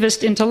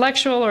activist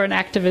intellectual or an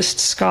activist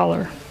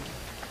scholar.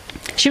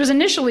 She was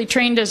initially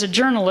trained as a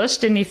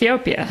journalist in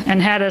Ethiopia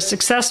and had a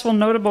successful,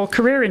 notable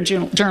career in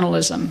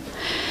journalism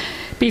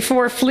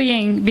before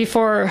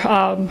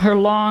her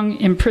long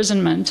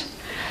imprisonment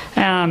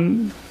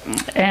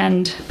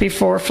and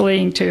before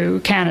fleeing to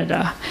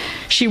Canada.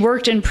 She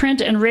worked in print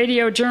and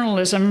radio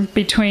journalism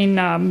between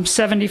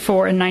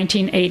 1974 and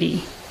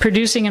 1980,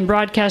 producing and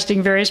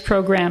broadcasting various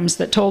programs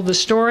that told the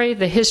story,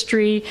 the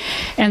history,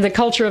 and the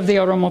culture of the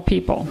Oromo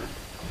people.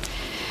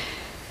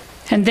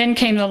 And then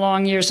came the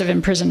long years of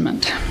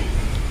imprisonment.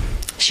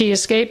 She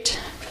escaped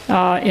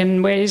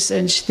in ways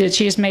that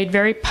she has made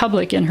very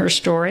public in her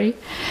story,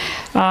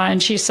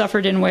 and she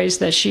suffered in ways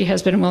that she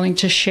has been willing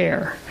to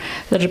share,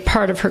 that are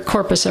part of her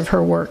corpus of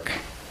her work.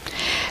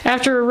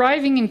 After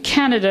arriving in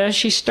Canada,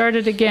 she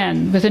started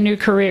again with a new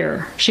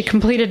career. She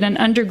completed an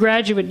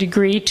undergraduate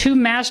degree, 2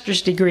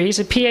 master's degrees,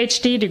 a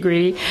PhD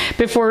degree,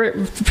 before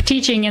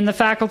teaching in the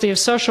Faculty of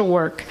Social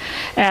Work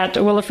at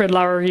Wilfrid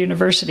Laurier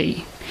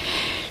University.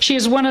 She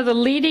is one of the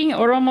leading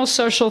Oromo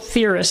social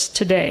theorists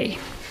today.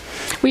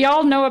 We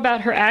all know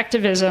about her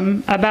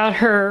activism, about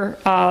her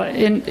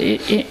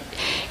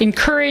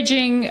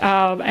encouraging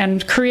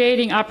and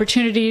creating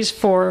opportunities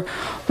for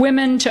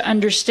women to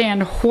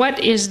understand what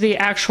is the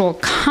actual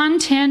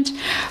content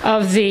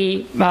of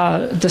the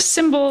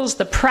symbols,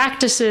 the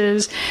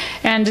practices,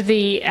 and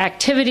the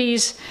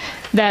activities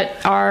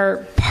that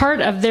are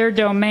part of their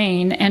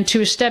domain, and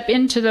to step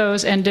into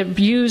those and to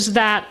use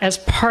that as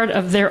part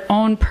of their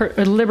own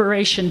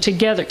liberation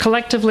together,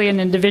 collectively and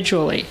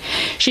individually.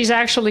 She's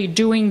actually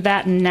doing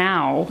that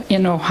now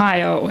in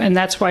Ohio, and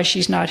that's why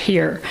she's not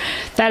here.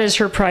 That is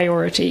her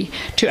priority,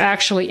 to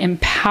actually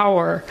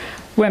empower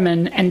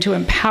women and to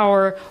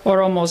empower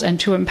Oromos and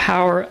to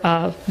empower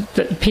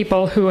the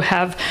people who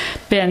have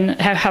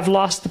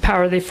lost the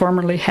power they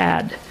formerly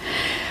had.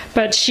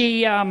 But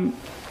she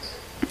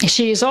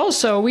is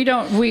also,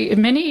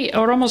 many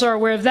Oromos are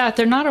aware of that.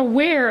 They're not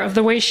aware of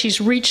the way she's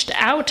reached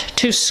out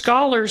to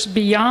scholars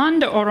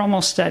beyond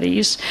Oromo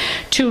studies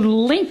to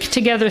link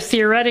together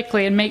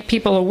theoretically and make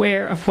people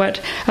aware of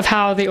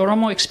how the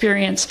Oromo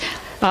experience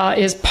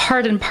is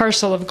part and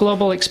parcel of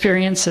global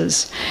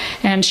experiences.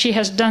 And she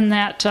has done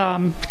that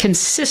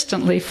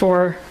consistently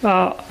for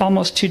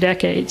almost 2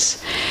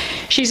 decades.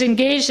 She's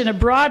engaged in a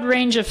broad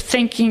range of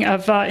thinking,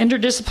 of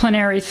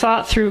interdisciplinary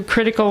thought through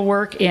critical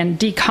work in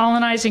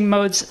decolonizing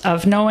modes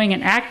of knowing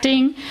and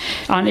acting,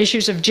 on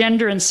issues of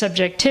gender and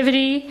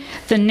subjectivity,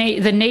 the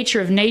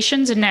nature of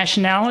nations and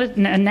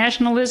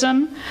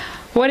nationalism,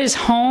 what is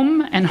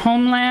home and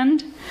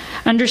homeland,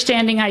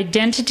 understanding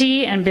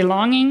identity and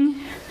belonging,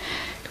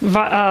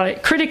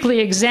 critically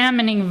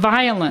examining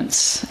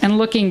violence and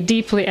looking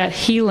deeply at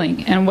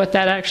healing and what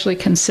that actually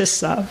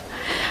consists of.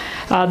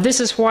 This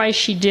is why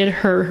she did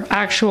her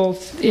actual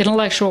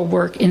intellectual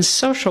work in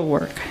social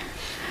work,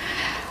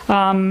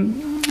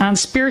 on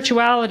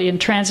spirituality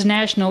and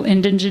transnational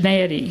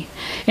indigeneity.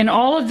 In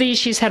all of these,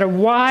 she's had a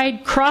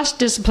wide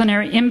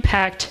cross-disciplinary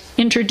impact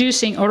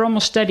introducing Oromo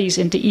studies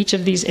into each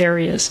of these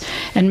areas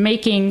and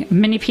making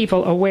many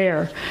people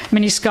aware,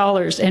 many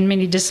scholars and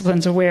many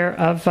disciplines aware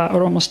of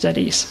Oromo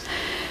studies.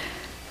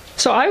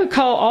 So I would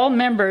call all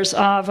members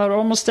of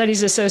Oromo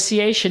Studies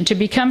Association to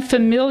become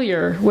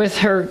familiar with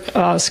her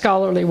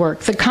scholarly work,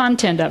 the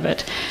content of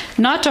it.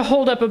 Not to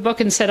hold up a book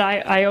and say,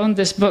 I own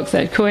this book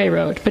that Kue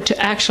wrote, but to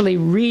actually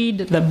read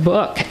the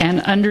book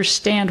and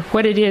understand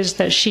what it is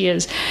that she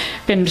has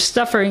been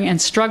suffering and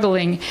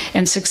struggling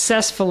and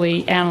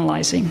successfully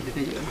analyzing.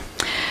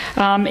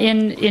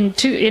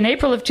 In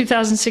April of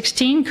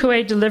 2016,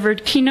 Kue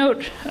delivered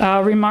keynote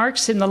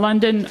remarks in the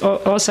London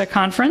OSA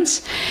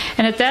conference,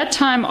 and at that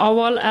time,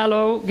 Awal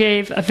Alo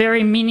gave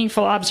very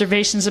meaningful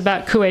observations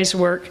about Kue's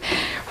work,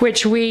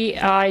 which we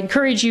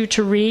encourage you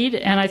to read,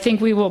 and I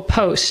think we will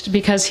post,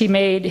 because he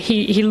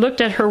looked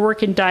at her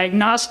work in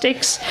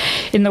diagnostics,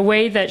 in the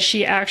way that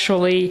she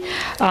actually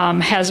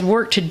has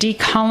worked to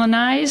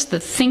decolonize the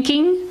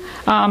thinking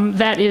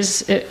that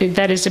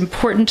is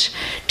important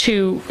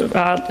to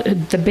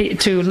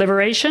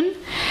liberation,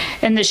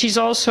 and that she's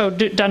also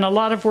done a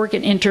lot of work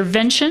in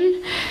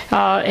intervention,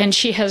 and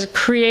she's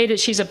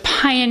a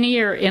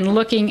pioneer in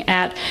looking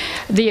at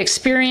the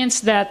experience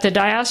that the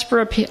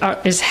diaspora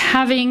is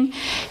having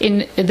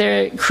in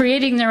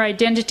creating their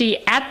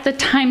identity at the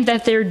time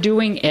that they're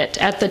doing it,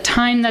 at the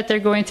time that they're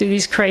going through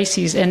these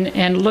crises,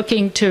 and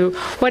looking to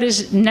what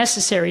is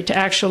necessary to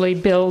actually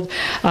build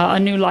a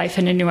new life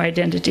and a new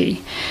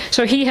identity.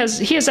 So he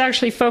has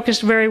actually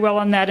focused very well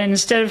on that, and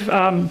instead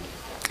of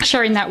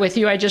sharing that with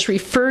you, I just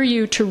refer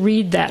you to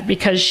read that,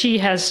 because she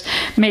has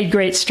made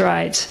great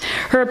strides.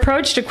 Her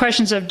approach to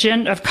questions of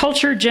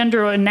culture,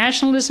 gender, and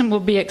nationalism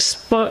will be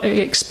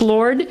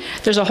explored.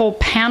 There's a whole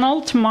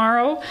panel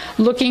tomorrow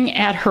looking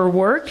at her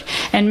work,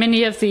 and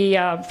many of the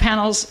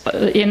panels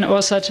in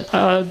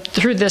OSA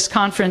through this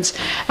conference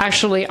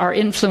actually are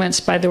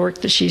influenced by the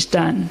work that she's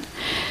done.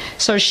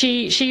 So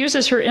she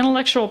uses her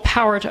intellectual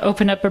power to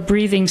open up a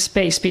breathing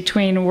space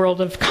between a world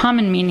of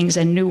common meanings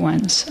and new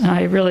ones.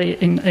 I really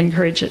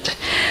encourage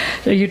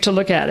you to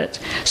look at it.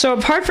 So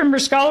apart from her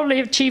scholarly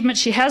achievement,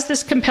 she has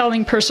this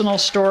compelling personal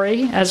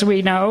story, as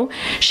we know.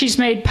 She's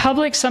made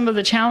public some of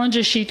the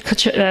challenges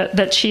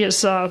that she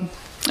has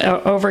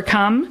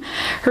overcome.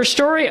 Her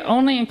story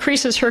only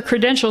increases her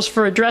credentials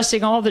for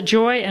addressing all the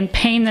joy and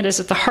pain that is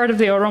at the heart of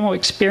the Oromo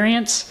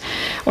experience,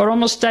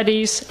 Oromo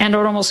studies, and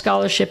Oromo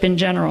scholarship in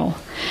general.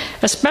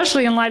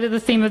 Especially in light of the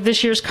theme of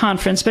this year's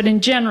conference, but in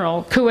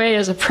general, Kue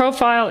is a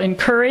profile in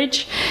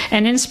courage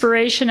and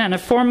inspiration and a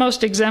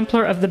foremost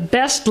exemplar of the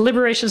best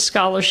liberation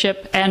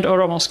scholarship and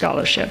Oromo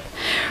scholarship.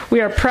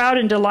 We are proud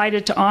and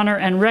delighted to honor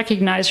and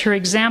recognize her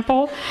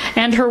example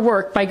and her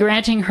work by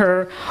granting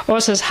her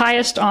OSA's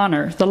highest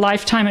honor, the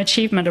Lifetime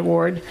Achievement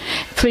Award.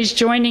 Please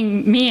join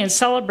me in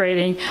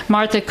celebrating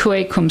Martha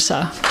Kue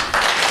Kumsa.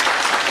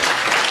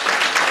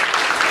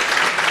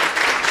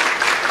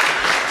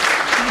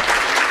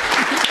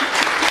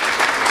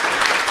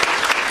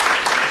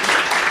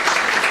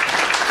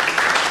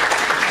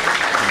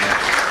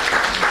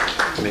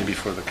 Maybe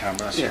for the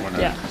camera, so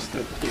Yeah.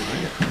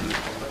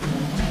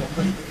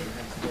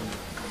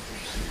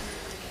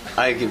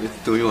 I give it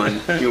to you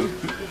and you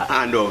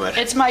hand over.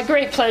 It's my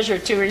great pleasure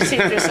to receive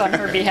this on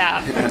her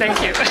behalf.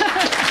 Thank you. Thank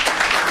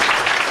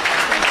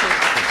you.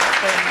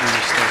 Can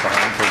you stay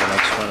behind for the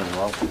next one as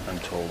well? I'm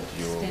told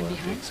you're Stand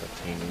behind?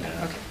 accepting.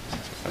 Okay.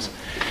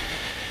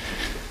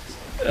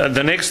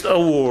 The next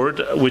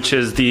award, which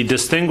is the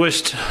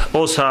Distinguished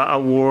OSA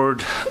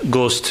Award,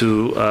 goes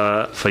to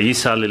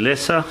Faisa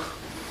Lilesa.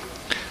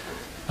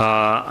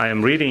 I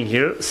am reading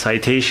here,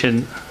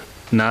 citation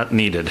not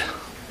needed.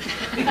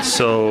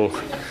 So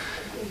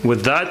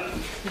with that,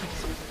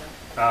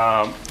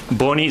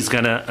 Boni is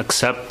going to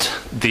accept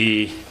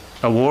the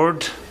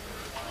award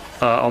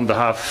on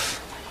behalf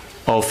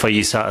of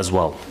Faisa as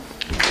well.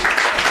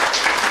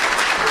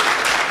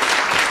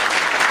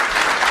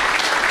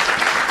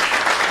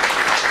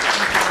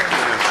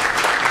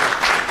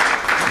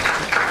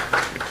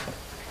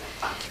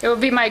 It will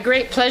be my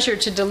great pleasure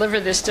to deliver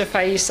this to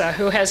Faisa,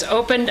 who has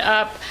opened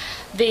up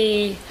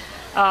the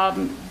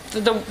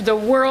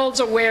world's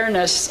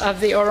awareness of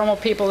the Oromo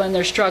people and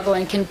their struggle,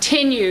 and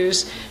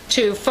continues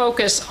to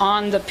focus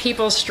on the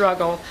people's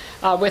struggle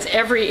with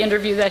every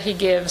interview that he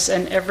gives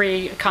and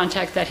every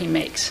contact that he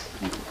makes.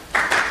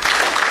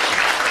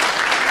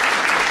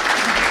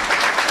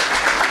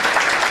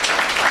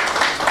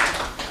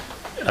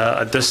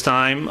 At this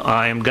time,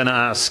 I am going to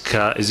ask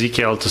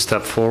Ezekiel to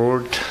step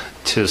forward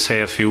to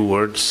say a few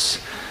words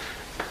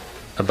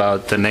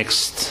about the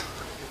next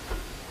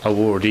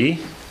awardee.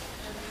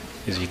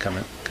 Is he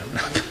coming?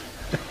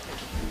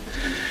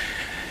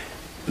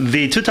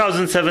 The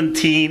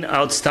 2017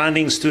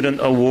 Outstanding Student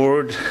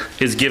Award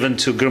is given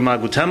to Girma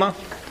Gutema.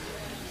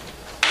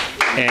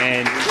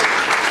 And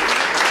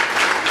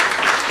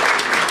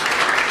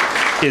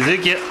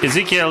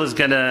Ezekiel is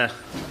going to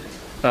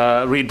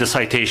read the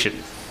citation.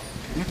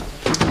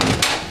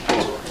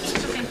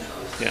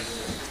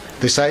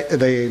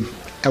 The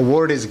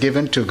award is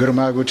given to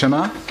Girma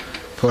Gutema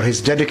for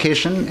his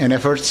dedication and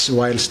efforts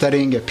while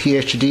studying a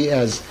PhD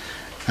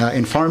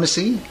in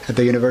pharmacy at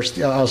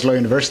the Oslo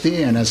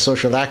University, and as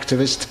social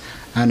activist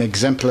and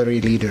exemplary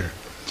leader.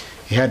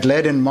 He had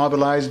led and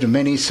mobilized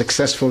many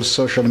successful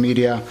social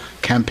media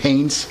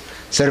campaigns,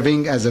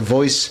 serving as a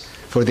voice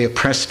for the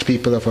oppressed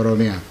people of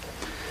Oromia.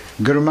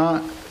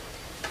 Girma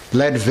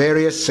led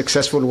various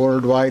successful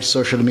worldwide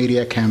social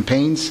media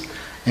campaigns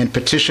and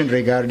petitioned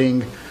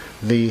regarding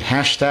the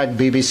hashtag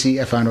BBC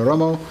Afan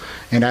Oromo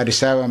and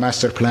Addis Ababa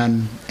Master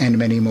Plan, and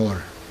many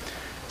more.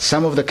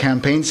 Some of the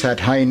campaigns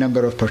had high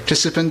number of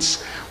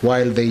participants,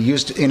 while they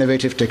used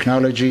innovative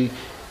technology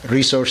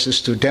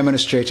resources to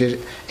demonstrate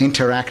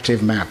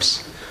interactive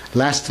maps.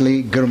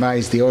 Lastly, Girma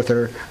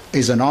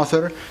is an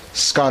author,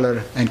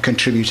 scholar, and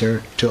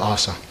contributor to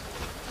OSA.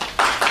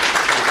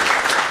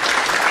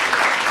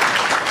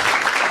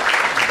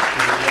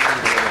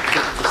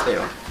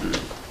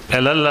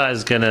 Elalla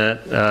is going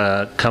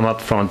to come up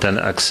front and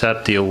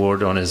accept the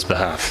award on his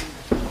behalf.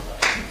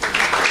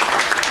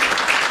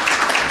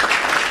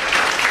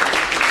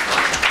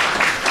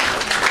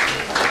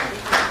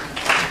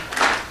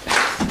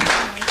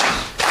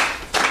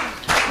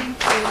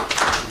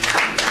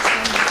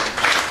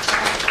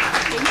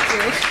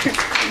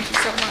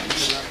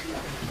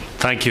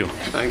 Thank you.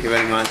 Thank you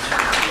very much.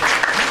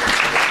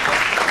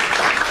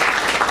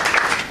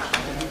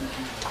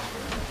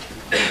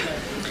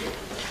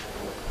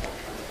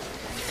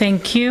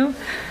 Thank you.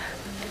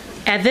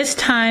 At this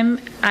time,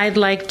 I'd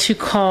like to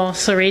call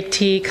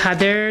Sareti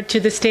Kader to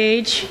the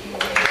stage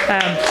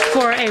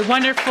for a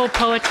wonderful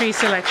poetry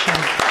selection.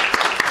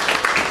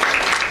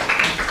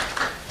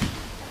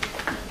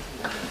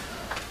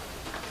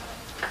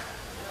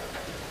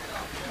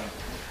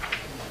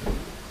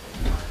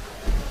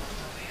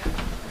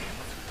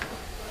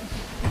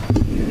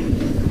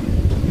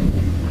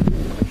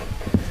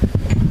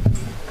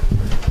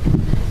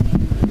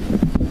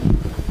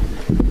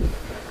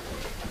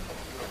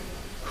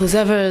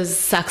 Whoever's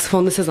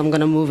saxophone this is, I'm going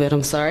to move it.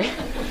 I'm sorry.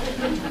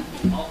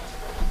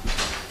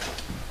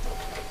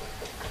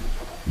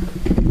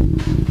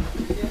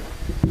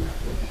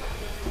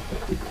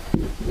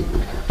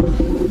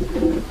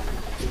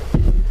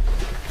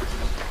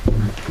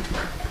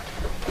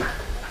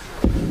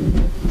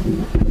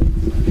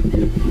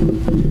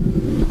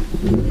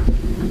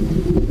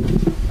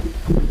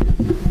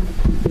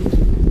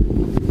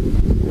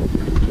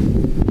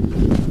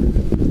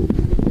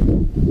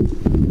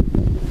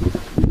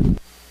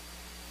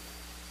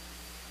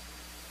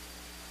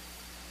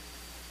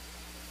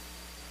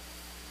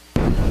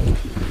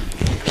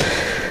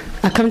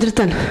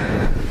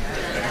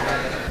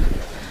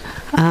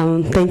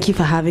 Thank you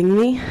for having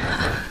me.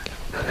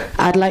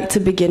 I'd like to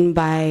begin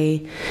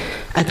by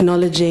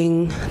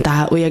acknowledging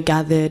that we are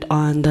gathered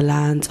on the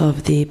lands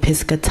of the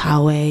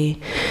Piscataway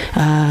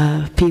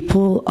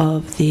people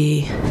of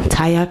the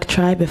Tayak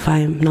tribe. If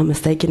I'm not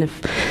mistaken,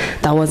 if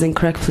that wasn't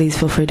correct, please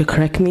feel free to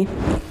correct me.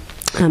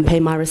 Pay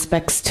my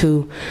respects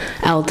to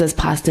elders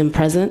past and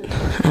present.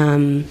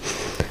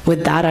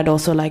 with that, I'd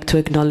also like to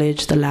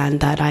acknowledge the land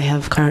that I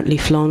have currently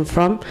flown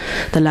from,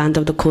 the land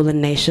of the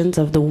Kulin nations,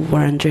 of the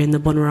Wurundjeri and the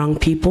Bunurong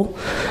people.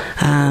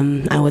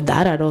 And with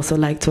that, I'd also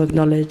like to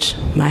acknowledge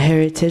my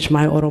heritage,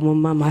 my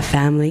Oromoma, my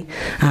family,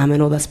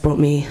 and all that's brought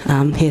me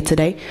here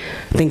today.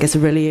 I think it's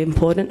really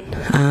important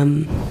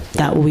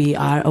that we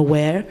are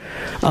aware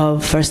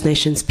of First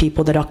Nations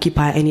people that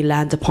occupy any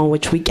land upon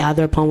which we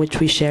gather, upon which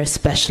we share,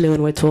 especially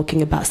when we're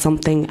talking about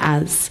something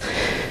as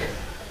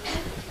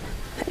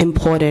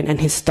important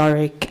and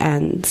historic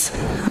and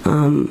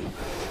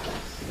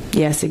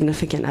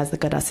significant as the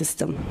Gada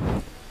system.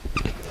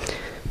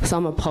 So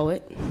I'm a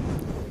poet,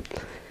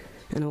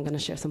 and I'm going to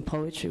share some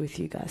poetry with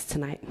you guys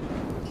tonight.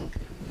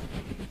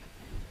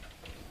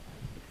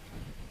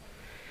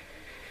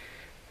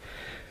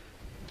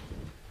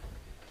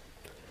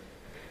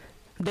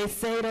 They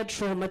say that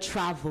trauma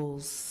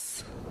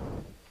travels.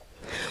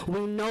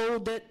 We know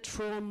that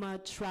trauma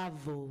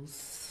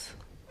travels.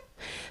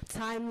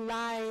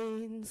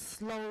 Timelines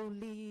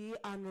slowly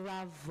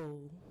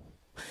unravel.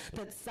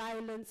 That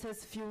silence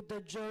has fueled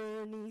the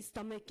journey.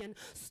 Stomach and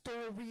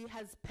story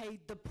has paid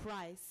the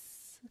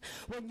price.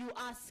 When you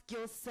ask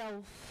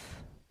yourself,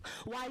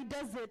 why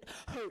does it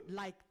hurt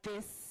like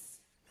this?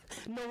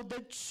 Know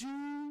that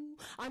you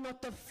are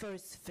not the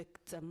first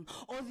victim,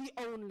 or the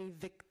only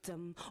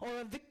victim, or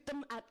a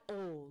victim at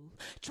all.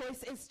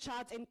 Choice is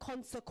charged in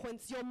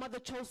consequence. Your mother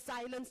chose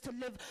silence to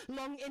live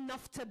long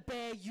enough to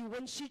bear you.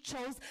 When she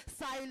chose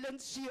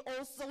silence, she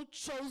also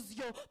chose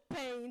your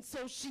pain.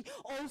 So she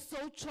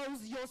also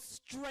chose your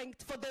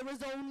strength. For there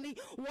is only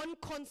one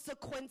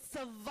consequence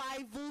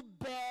survival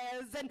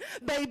bears. And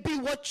baby,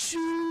 what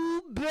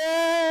you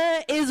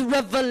bear is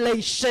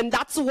revelation.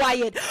 That's why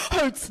it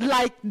hurts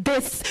like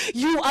this.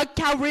 You are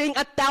carrying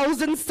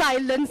 1,000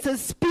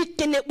 silences.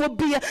 Speaking, it will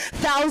be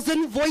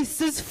 1,000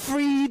 voices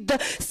freed. The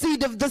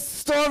seed of the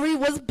story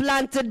was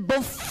planted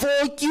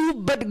before you,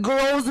 but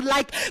grows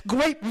like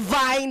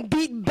grapevine.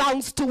 Beat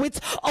bounce to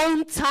its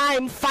own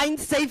time. Find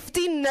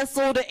safety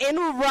nestled in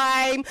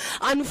rhyme.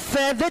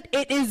 Unfair that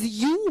it is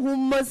you who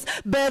must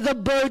bear the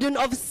burden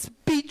of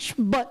speech,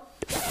 but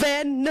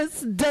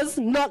fairness does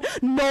not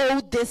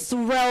know this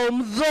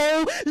realm,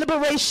 though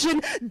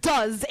liberation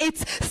does.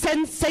 Its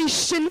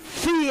sensation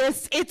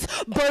fierce, its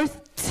birth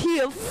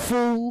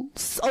tearful.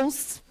 So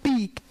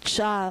speak,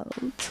 child.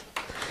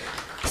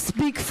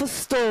 Speak for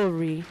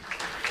story,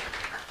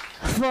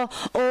 for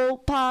all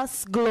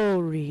past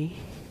glory.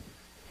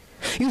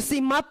 You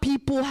see, my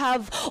people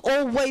have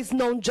always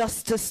known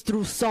justice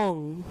through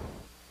song.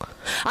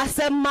 I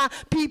said my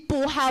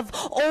people have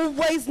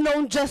always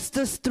known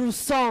justice through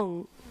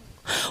song.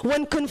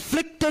 When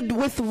conflicted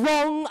with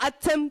wrong,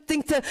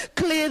 attempting to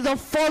clear the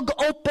fog,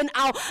 open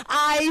our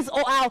eyes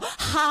or our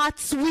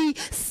hearts, we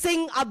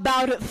sing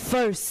about it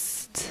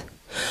first.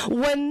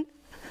 When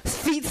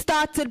feet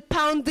started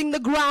pounding the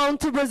ground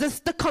to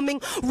resist the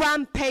coming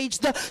rampage,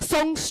 the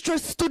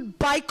songstress stood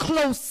by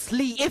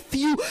closely. If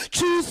you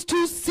choose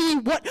to see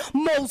what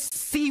most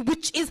see,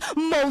 which is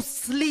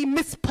mostly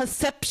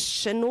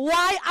misperception,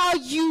 why are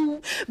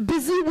you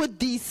busy with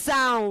these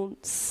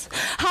sounds?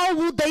 How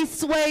will they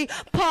sway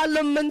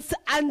parliaments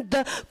and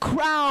the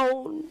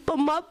crown? But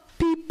my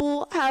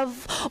people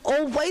have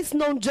always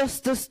known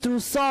justice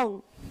through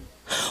song.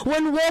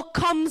 When war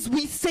comes,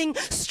 we sing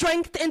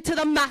strength into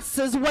the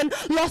masses. When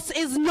loss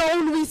is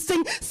known, we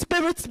sing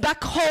spirits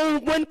back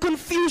home. When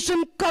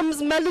confusion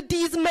comes,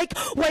 melodies make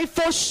way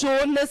for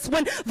sureness.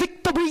 When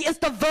victory is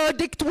the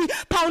verdict, we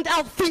pound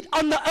our feet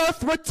on the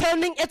earth,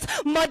 returning its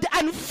mud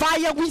and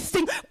fire. We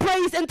sing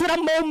praise into the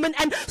moment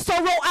and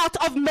sorrow out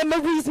of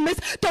memories.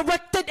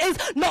 Misdirected is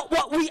not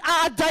what we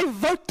are.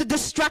 Divert the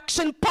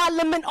distraction.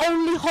 Parliament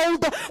only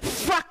hold a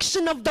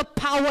fraction of the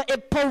power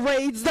it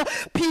parades. The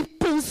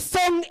people's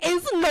song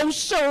is no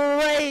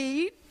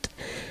charade.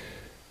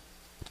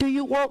 Do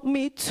you want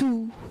me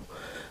to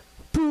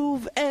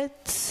prove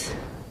it?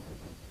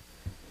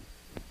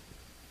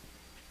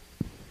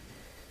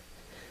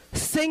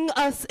 Sing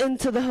us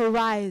into the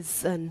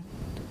horizon.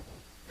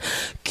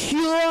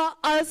 Cure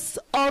us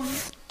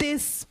of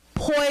this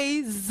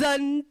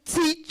poison.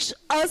 Teach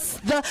us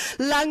the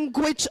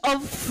language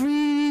of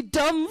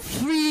freedom.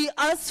 Free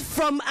us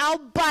from our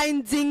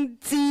binding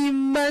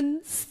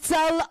demons.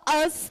 Tell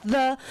us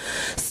the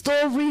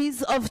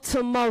stories of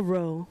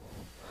tomorrow.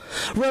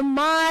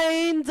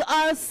 Remind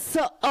us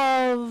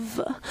of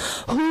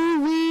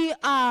who we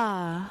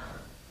are.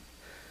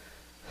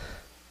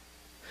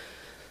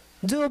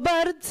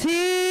 Dubartin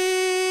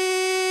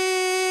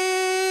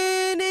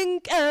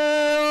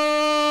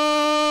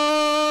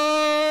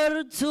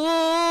tu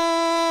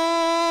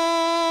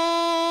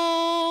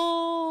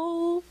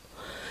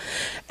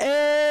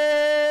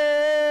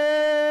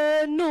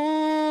enu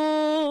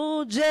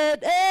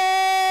jede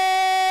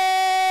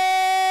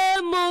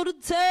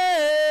murte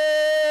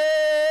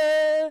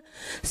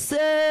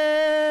se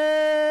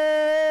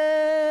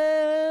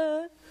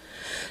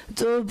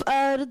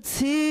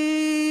dubartin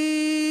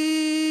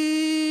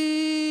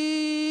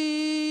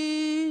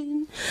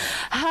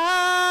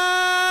hadadin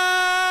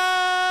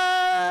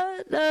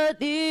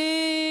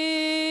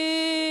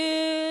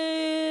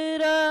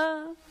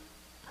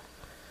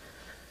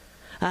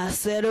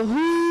said,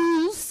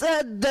 who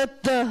said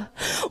that the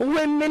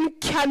women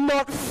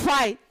cannot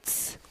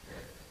fight?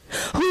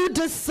 Who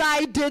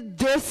decided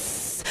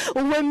this?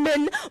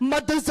 Women,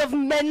 mothers of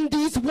men,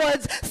 these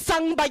words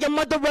sung by a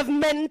mother of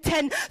men,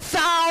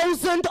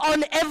 10,000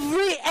 on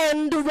every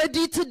end,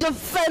 ready to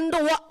defend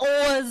what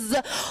was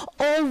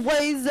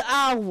always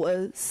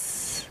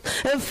ours.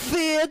 And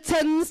fear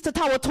tends to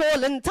tower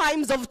tall in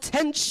times of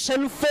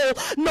tension, fall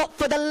not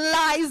for the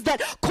lies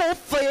that call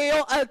for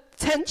your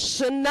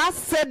attention. I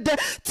said,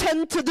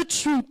 tend to the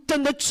truth,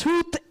 and the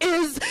truth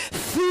is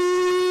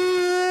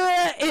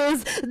fear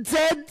is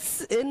dead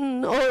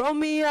in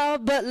Oromia,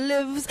 but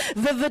lives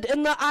vivid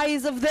in the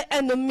eyes of the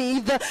enemy.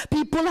 The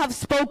people have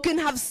spoken,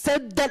 have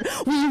said that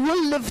we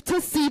will live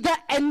to see the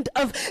end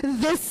of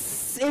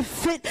this,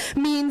 if it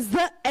means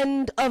the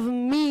end of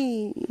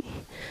me.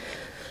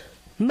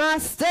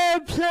 Master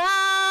plan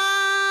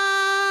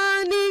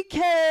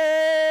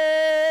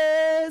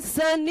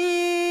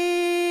kesani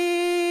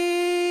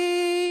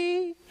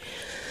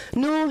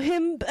no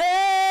himbe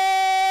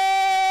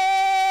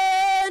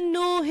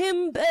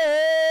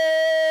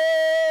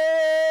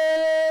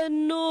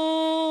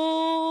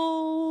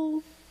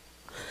no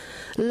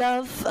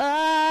love ako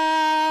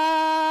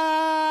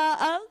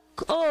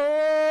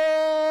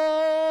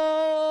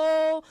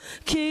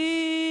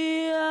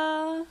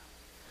kia.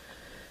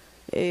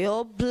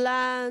 Your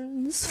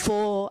plans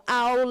for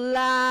our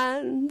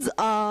lands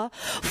are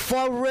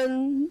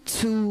foreign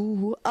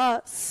to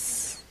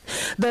us.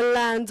 The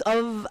land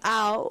of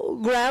our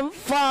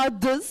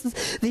grandfathers,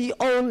 the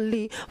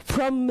only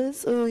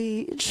promise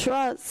we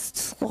trust.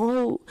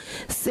 So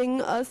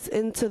sing us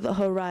into the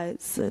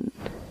horizon.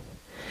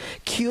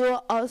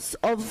 Cure us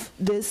of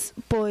this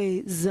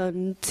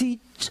poison.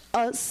 Teach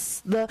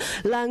us the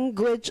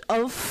language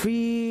of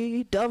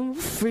freedom.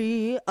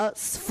 Free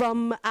us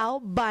from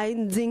our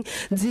binding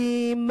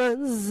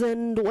demons.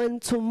 And when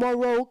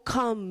tomorrow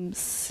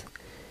comes,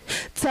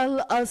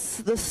 tell us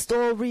the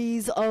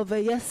stories of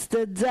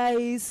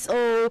yesterday,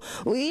 so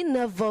we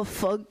never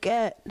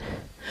forget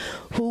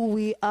who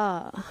we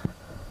are.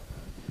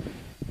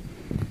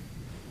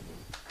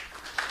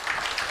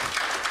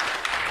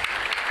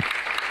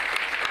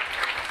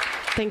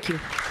 Thank you.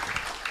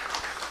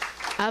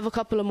 I have a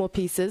couple of more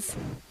pieces.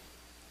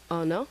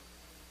 Oh, no?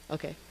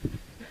 Okay.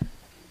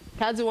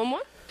 Can I do one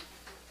more?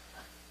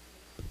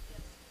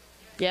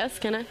 Yes,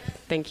 can I?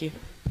 Thank you.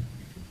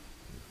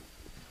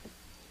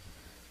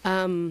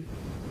 I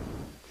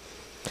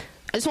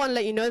just want to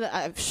let you know that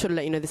I should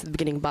let you know this at the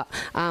beginning, but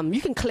you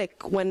can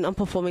click when I'm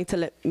performing to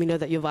let me know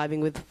that you're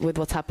vibing with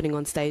what's happening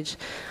on stage.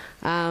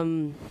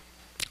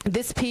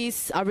 This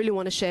piece I really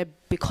want to share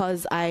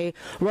because I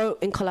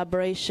wrote in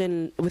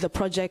collaboration with a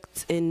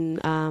project in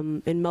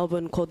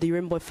Melbourne called the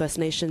Urimboy First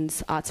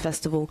Nations Arts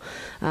Festival,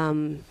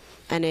 and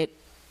it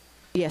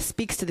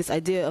speaks to this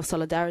idea of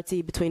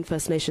solidarity between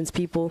First Nations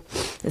people,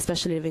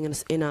 especially living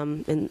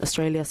in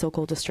Australia,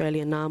 so-called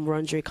Australia, Naam,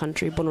 Wurundjeri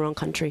country, Bunurong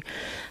country.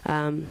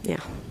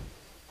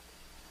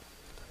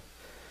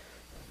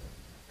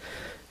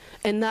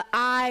 In the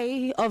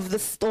eye of the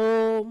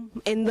storm,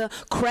 in the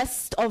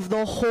crest of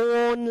the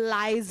horn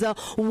lies a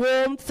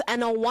warmth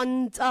and a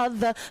wonder.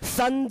 The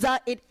thunder,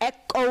 it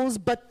echoes,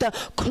 but the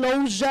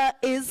closure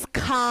is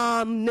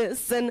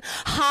calmness and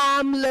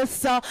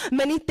harmless.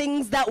 Many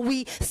things that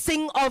we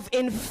sing of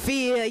in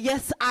fear.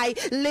 Yes, I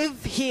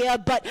live here,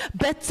 but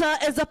better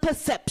is a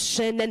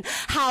perception and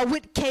how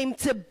it came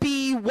to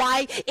be,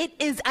 why it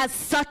is as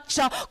such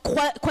a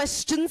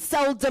question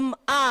seldom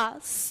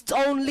asked.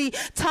 Only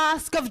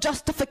task of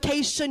justification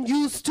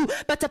used to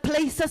better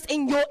place us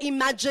in your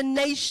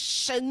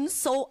imagination.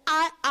 So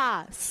I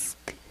ask,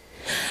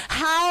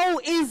 how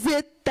is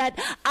it that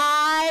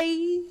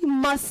I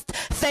must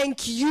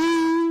thank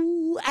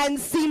you and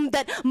seem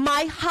that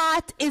my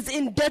heart is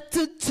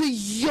indebted to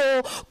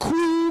your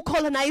cruel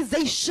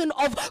colonization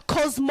of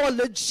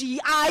cosmology?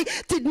 I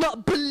did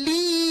not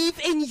believe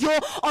in your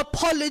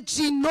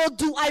apology, nor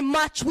do I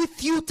match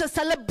with you to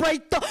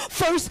celebrate the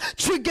first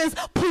triggers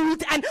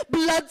pulled and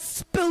blood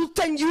spilt,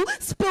 and you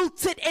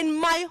spilt it in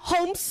my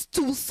home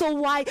stew.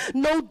 So I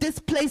know this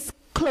place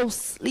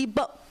closely,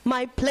 but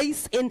my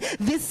place in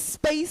this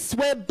space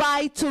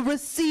whereby to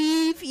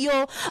receive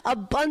your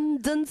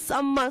abundance I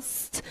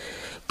must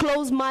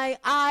close my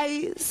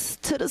eyes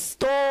to the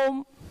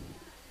storm,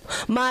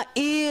 my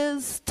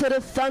ears to the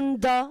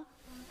thunder,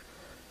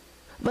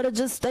 but it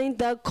just ain't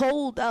that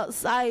cold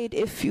outside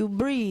if you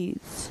breathe.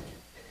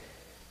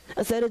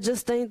 I said it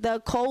just ain't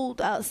that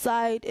cold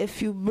outside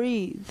if you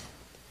breathe.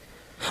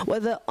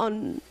 Whether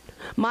on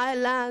my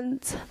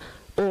land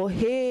or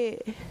here,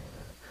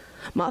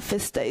 my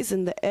fist stays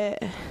in the air.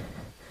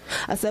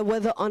 I said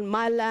whether on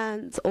my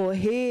land or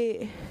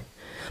here,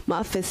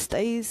 my fist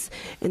stays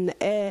in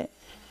the air.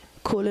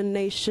 Calling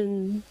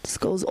nations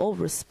goes all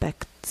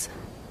respect.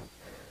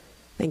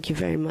 Thank you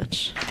very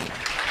much.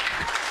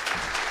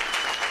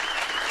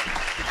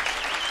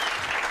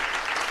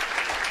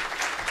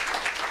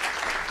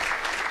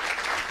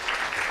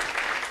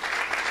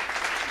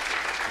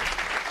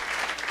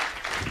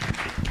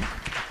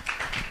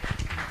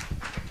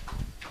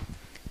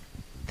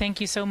 Thank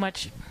you so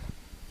much.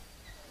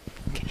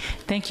 Okay.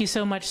 Thank you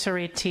so much,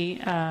 Sareti.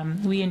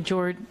 We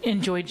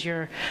enjoyed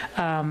your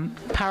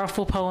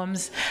powerful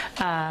poems.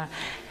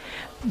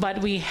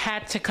 But we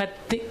had to cut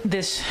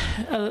this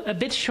a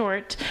bit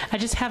short. I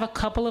just have a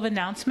couple of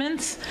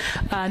announcements.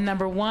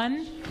 Number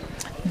one,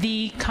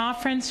 the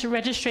conference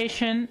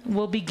registration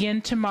will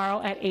begin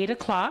tomorrow at 8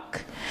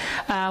 o'clock.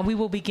 We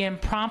will begin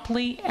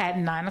promptly at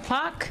 9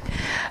 o'clock.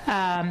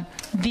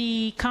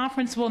 The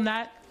conference will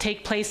not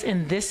take place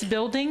in this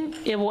building.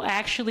 It will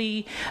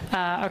actually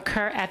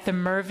occur at the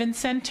Mervyn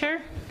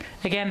Center.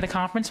 Again, the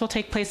conference will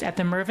take place at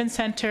the Mervyn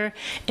Center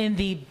in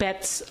the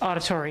Betts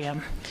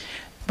Auditorium.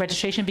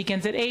 Registration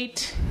begins at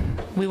 8.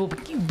 We will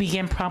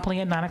begin promptly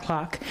at 9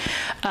 o'clock.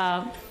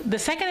 The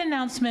second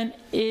announcement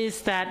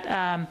is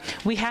that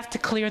we have to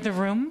clear the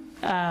room.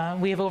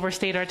 We have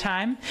overstayed our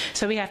time,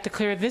 so we have to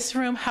clear this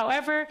room.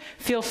 However,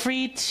 feel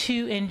free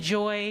to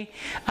enjoy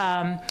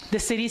the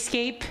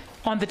cityscape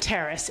on the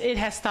terrace. It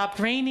has stopped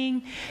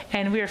raining,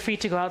 and we are free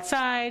to go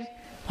outside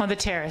on the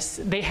terrace.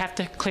 They have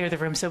to clear the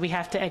room, so we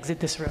have to exit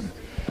this room.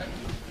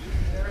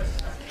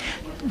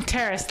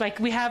 Terrace, like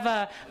we have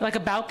a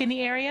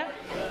balcony area,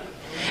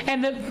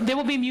 and there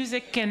will be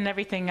music and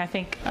everything, I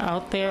think,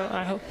 out there,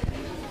 I hope.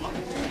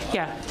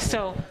 Yeah,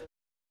 so.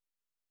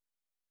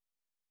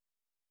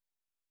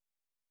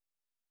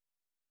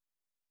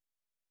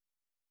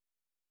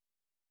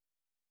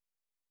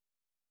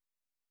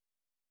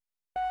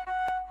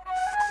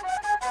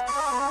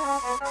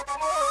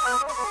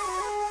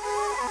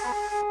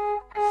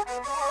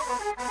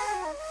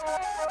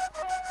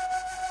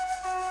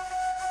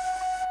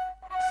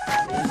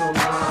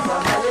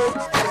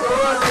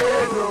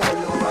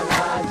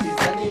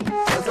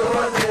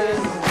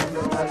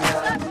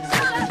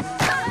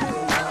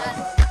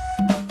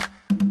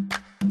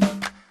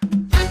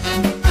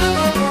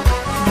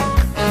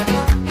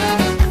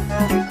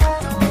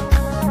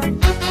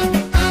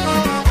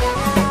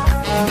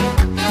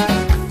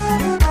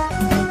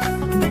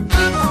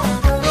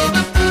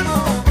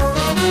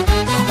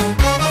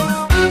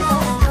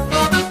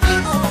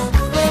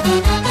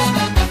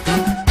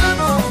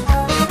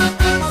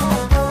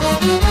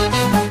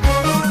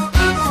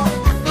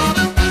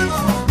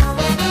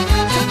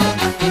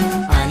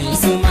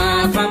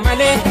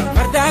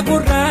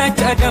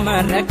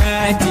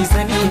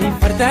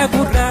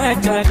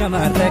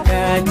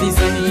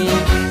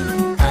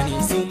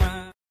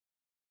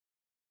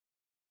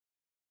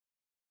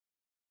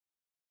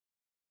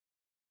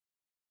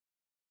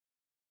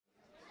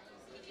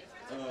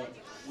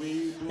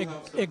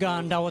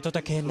 Egaan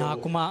daawwattoota keenya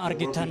akkuma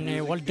argitan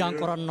waldaan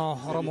qorannoo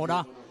Oromoodha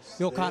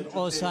yookaan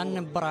OSAN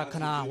bara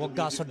kana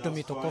waggaa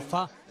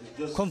 31ffaa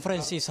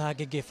konferensii isaa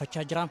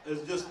geggeeffachaa jira.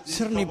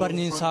 Sirni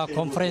barniinsaa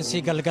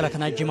konferensii galgala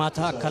kana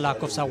jimaata akka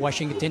lakkoofsa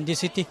Washington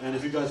DC'tti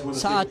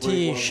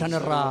sa'aatii 5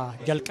 irraa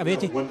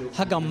jalqabeeti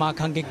haga ammaa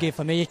kan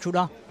geggeeffame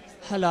jechuudha.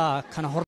 Haala kana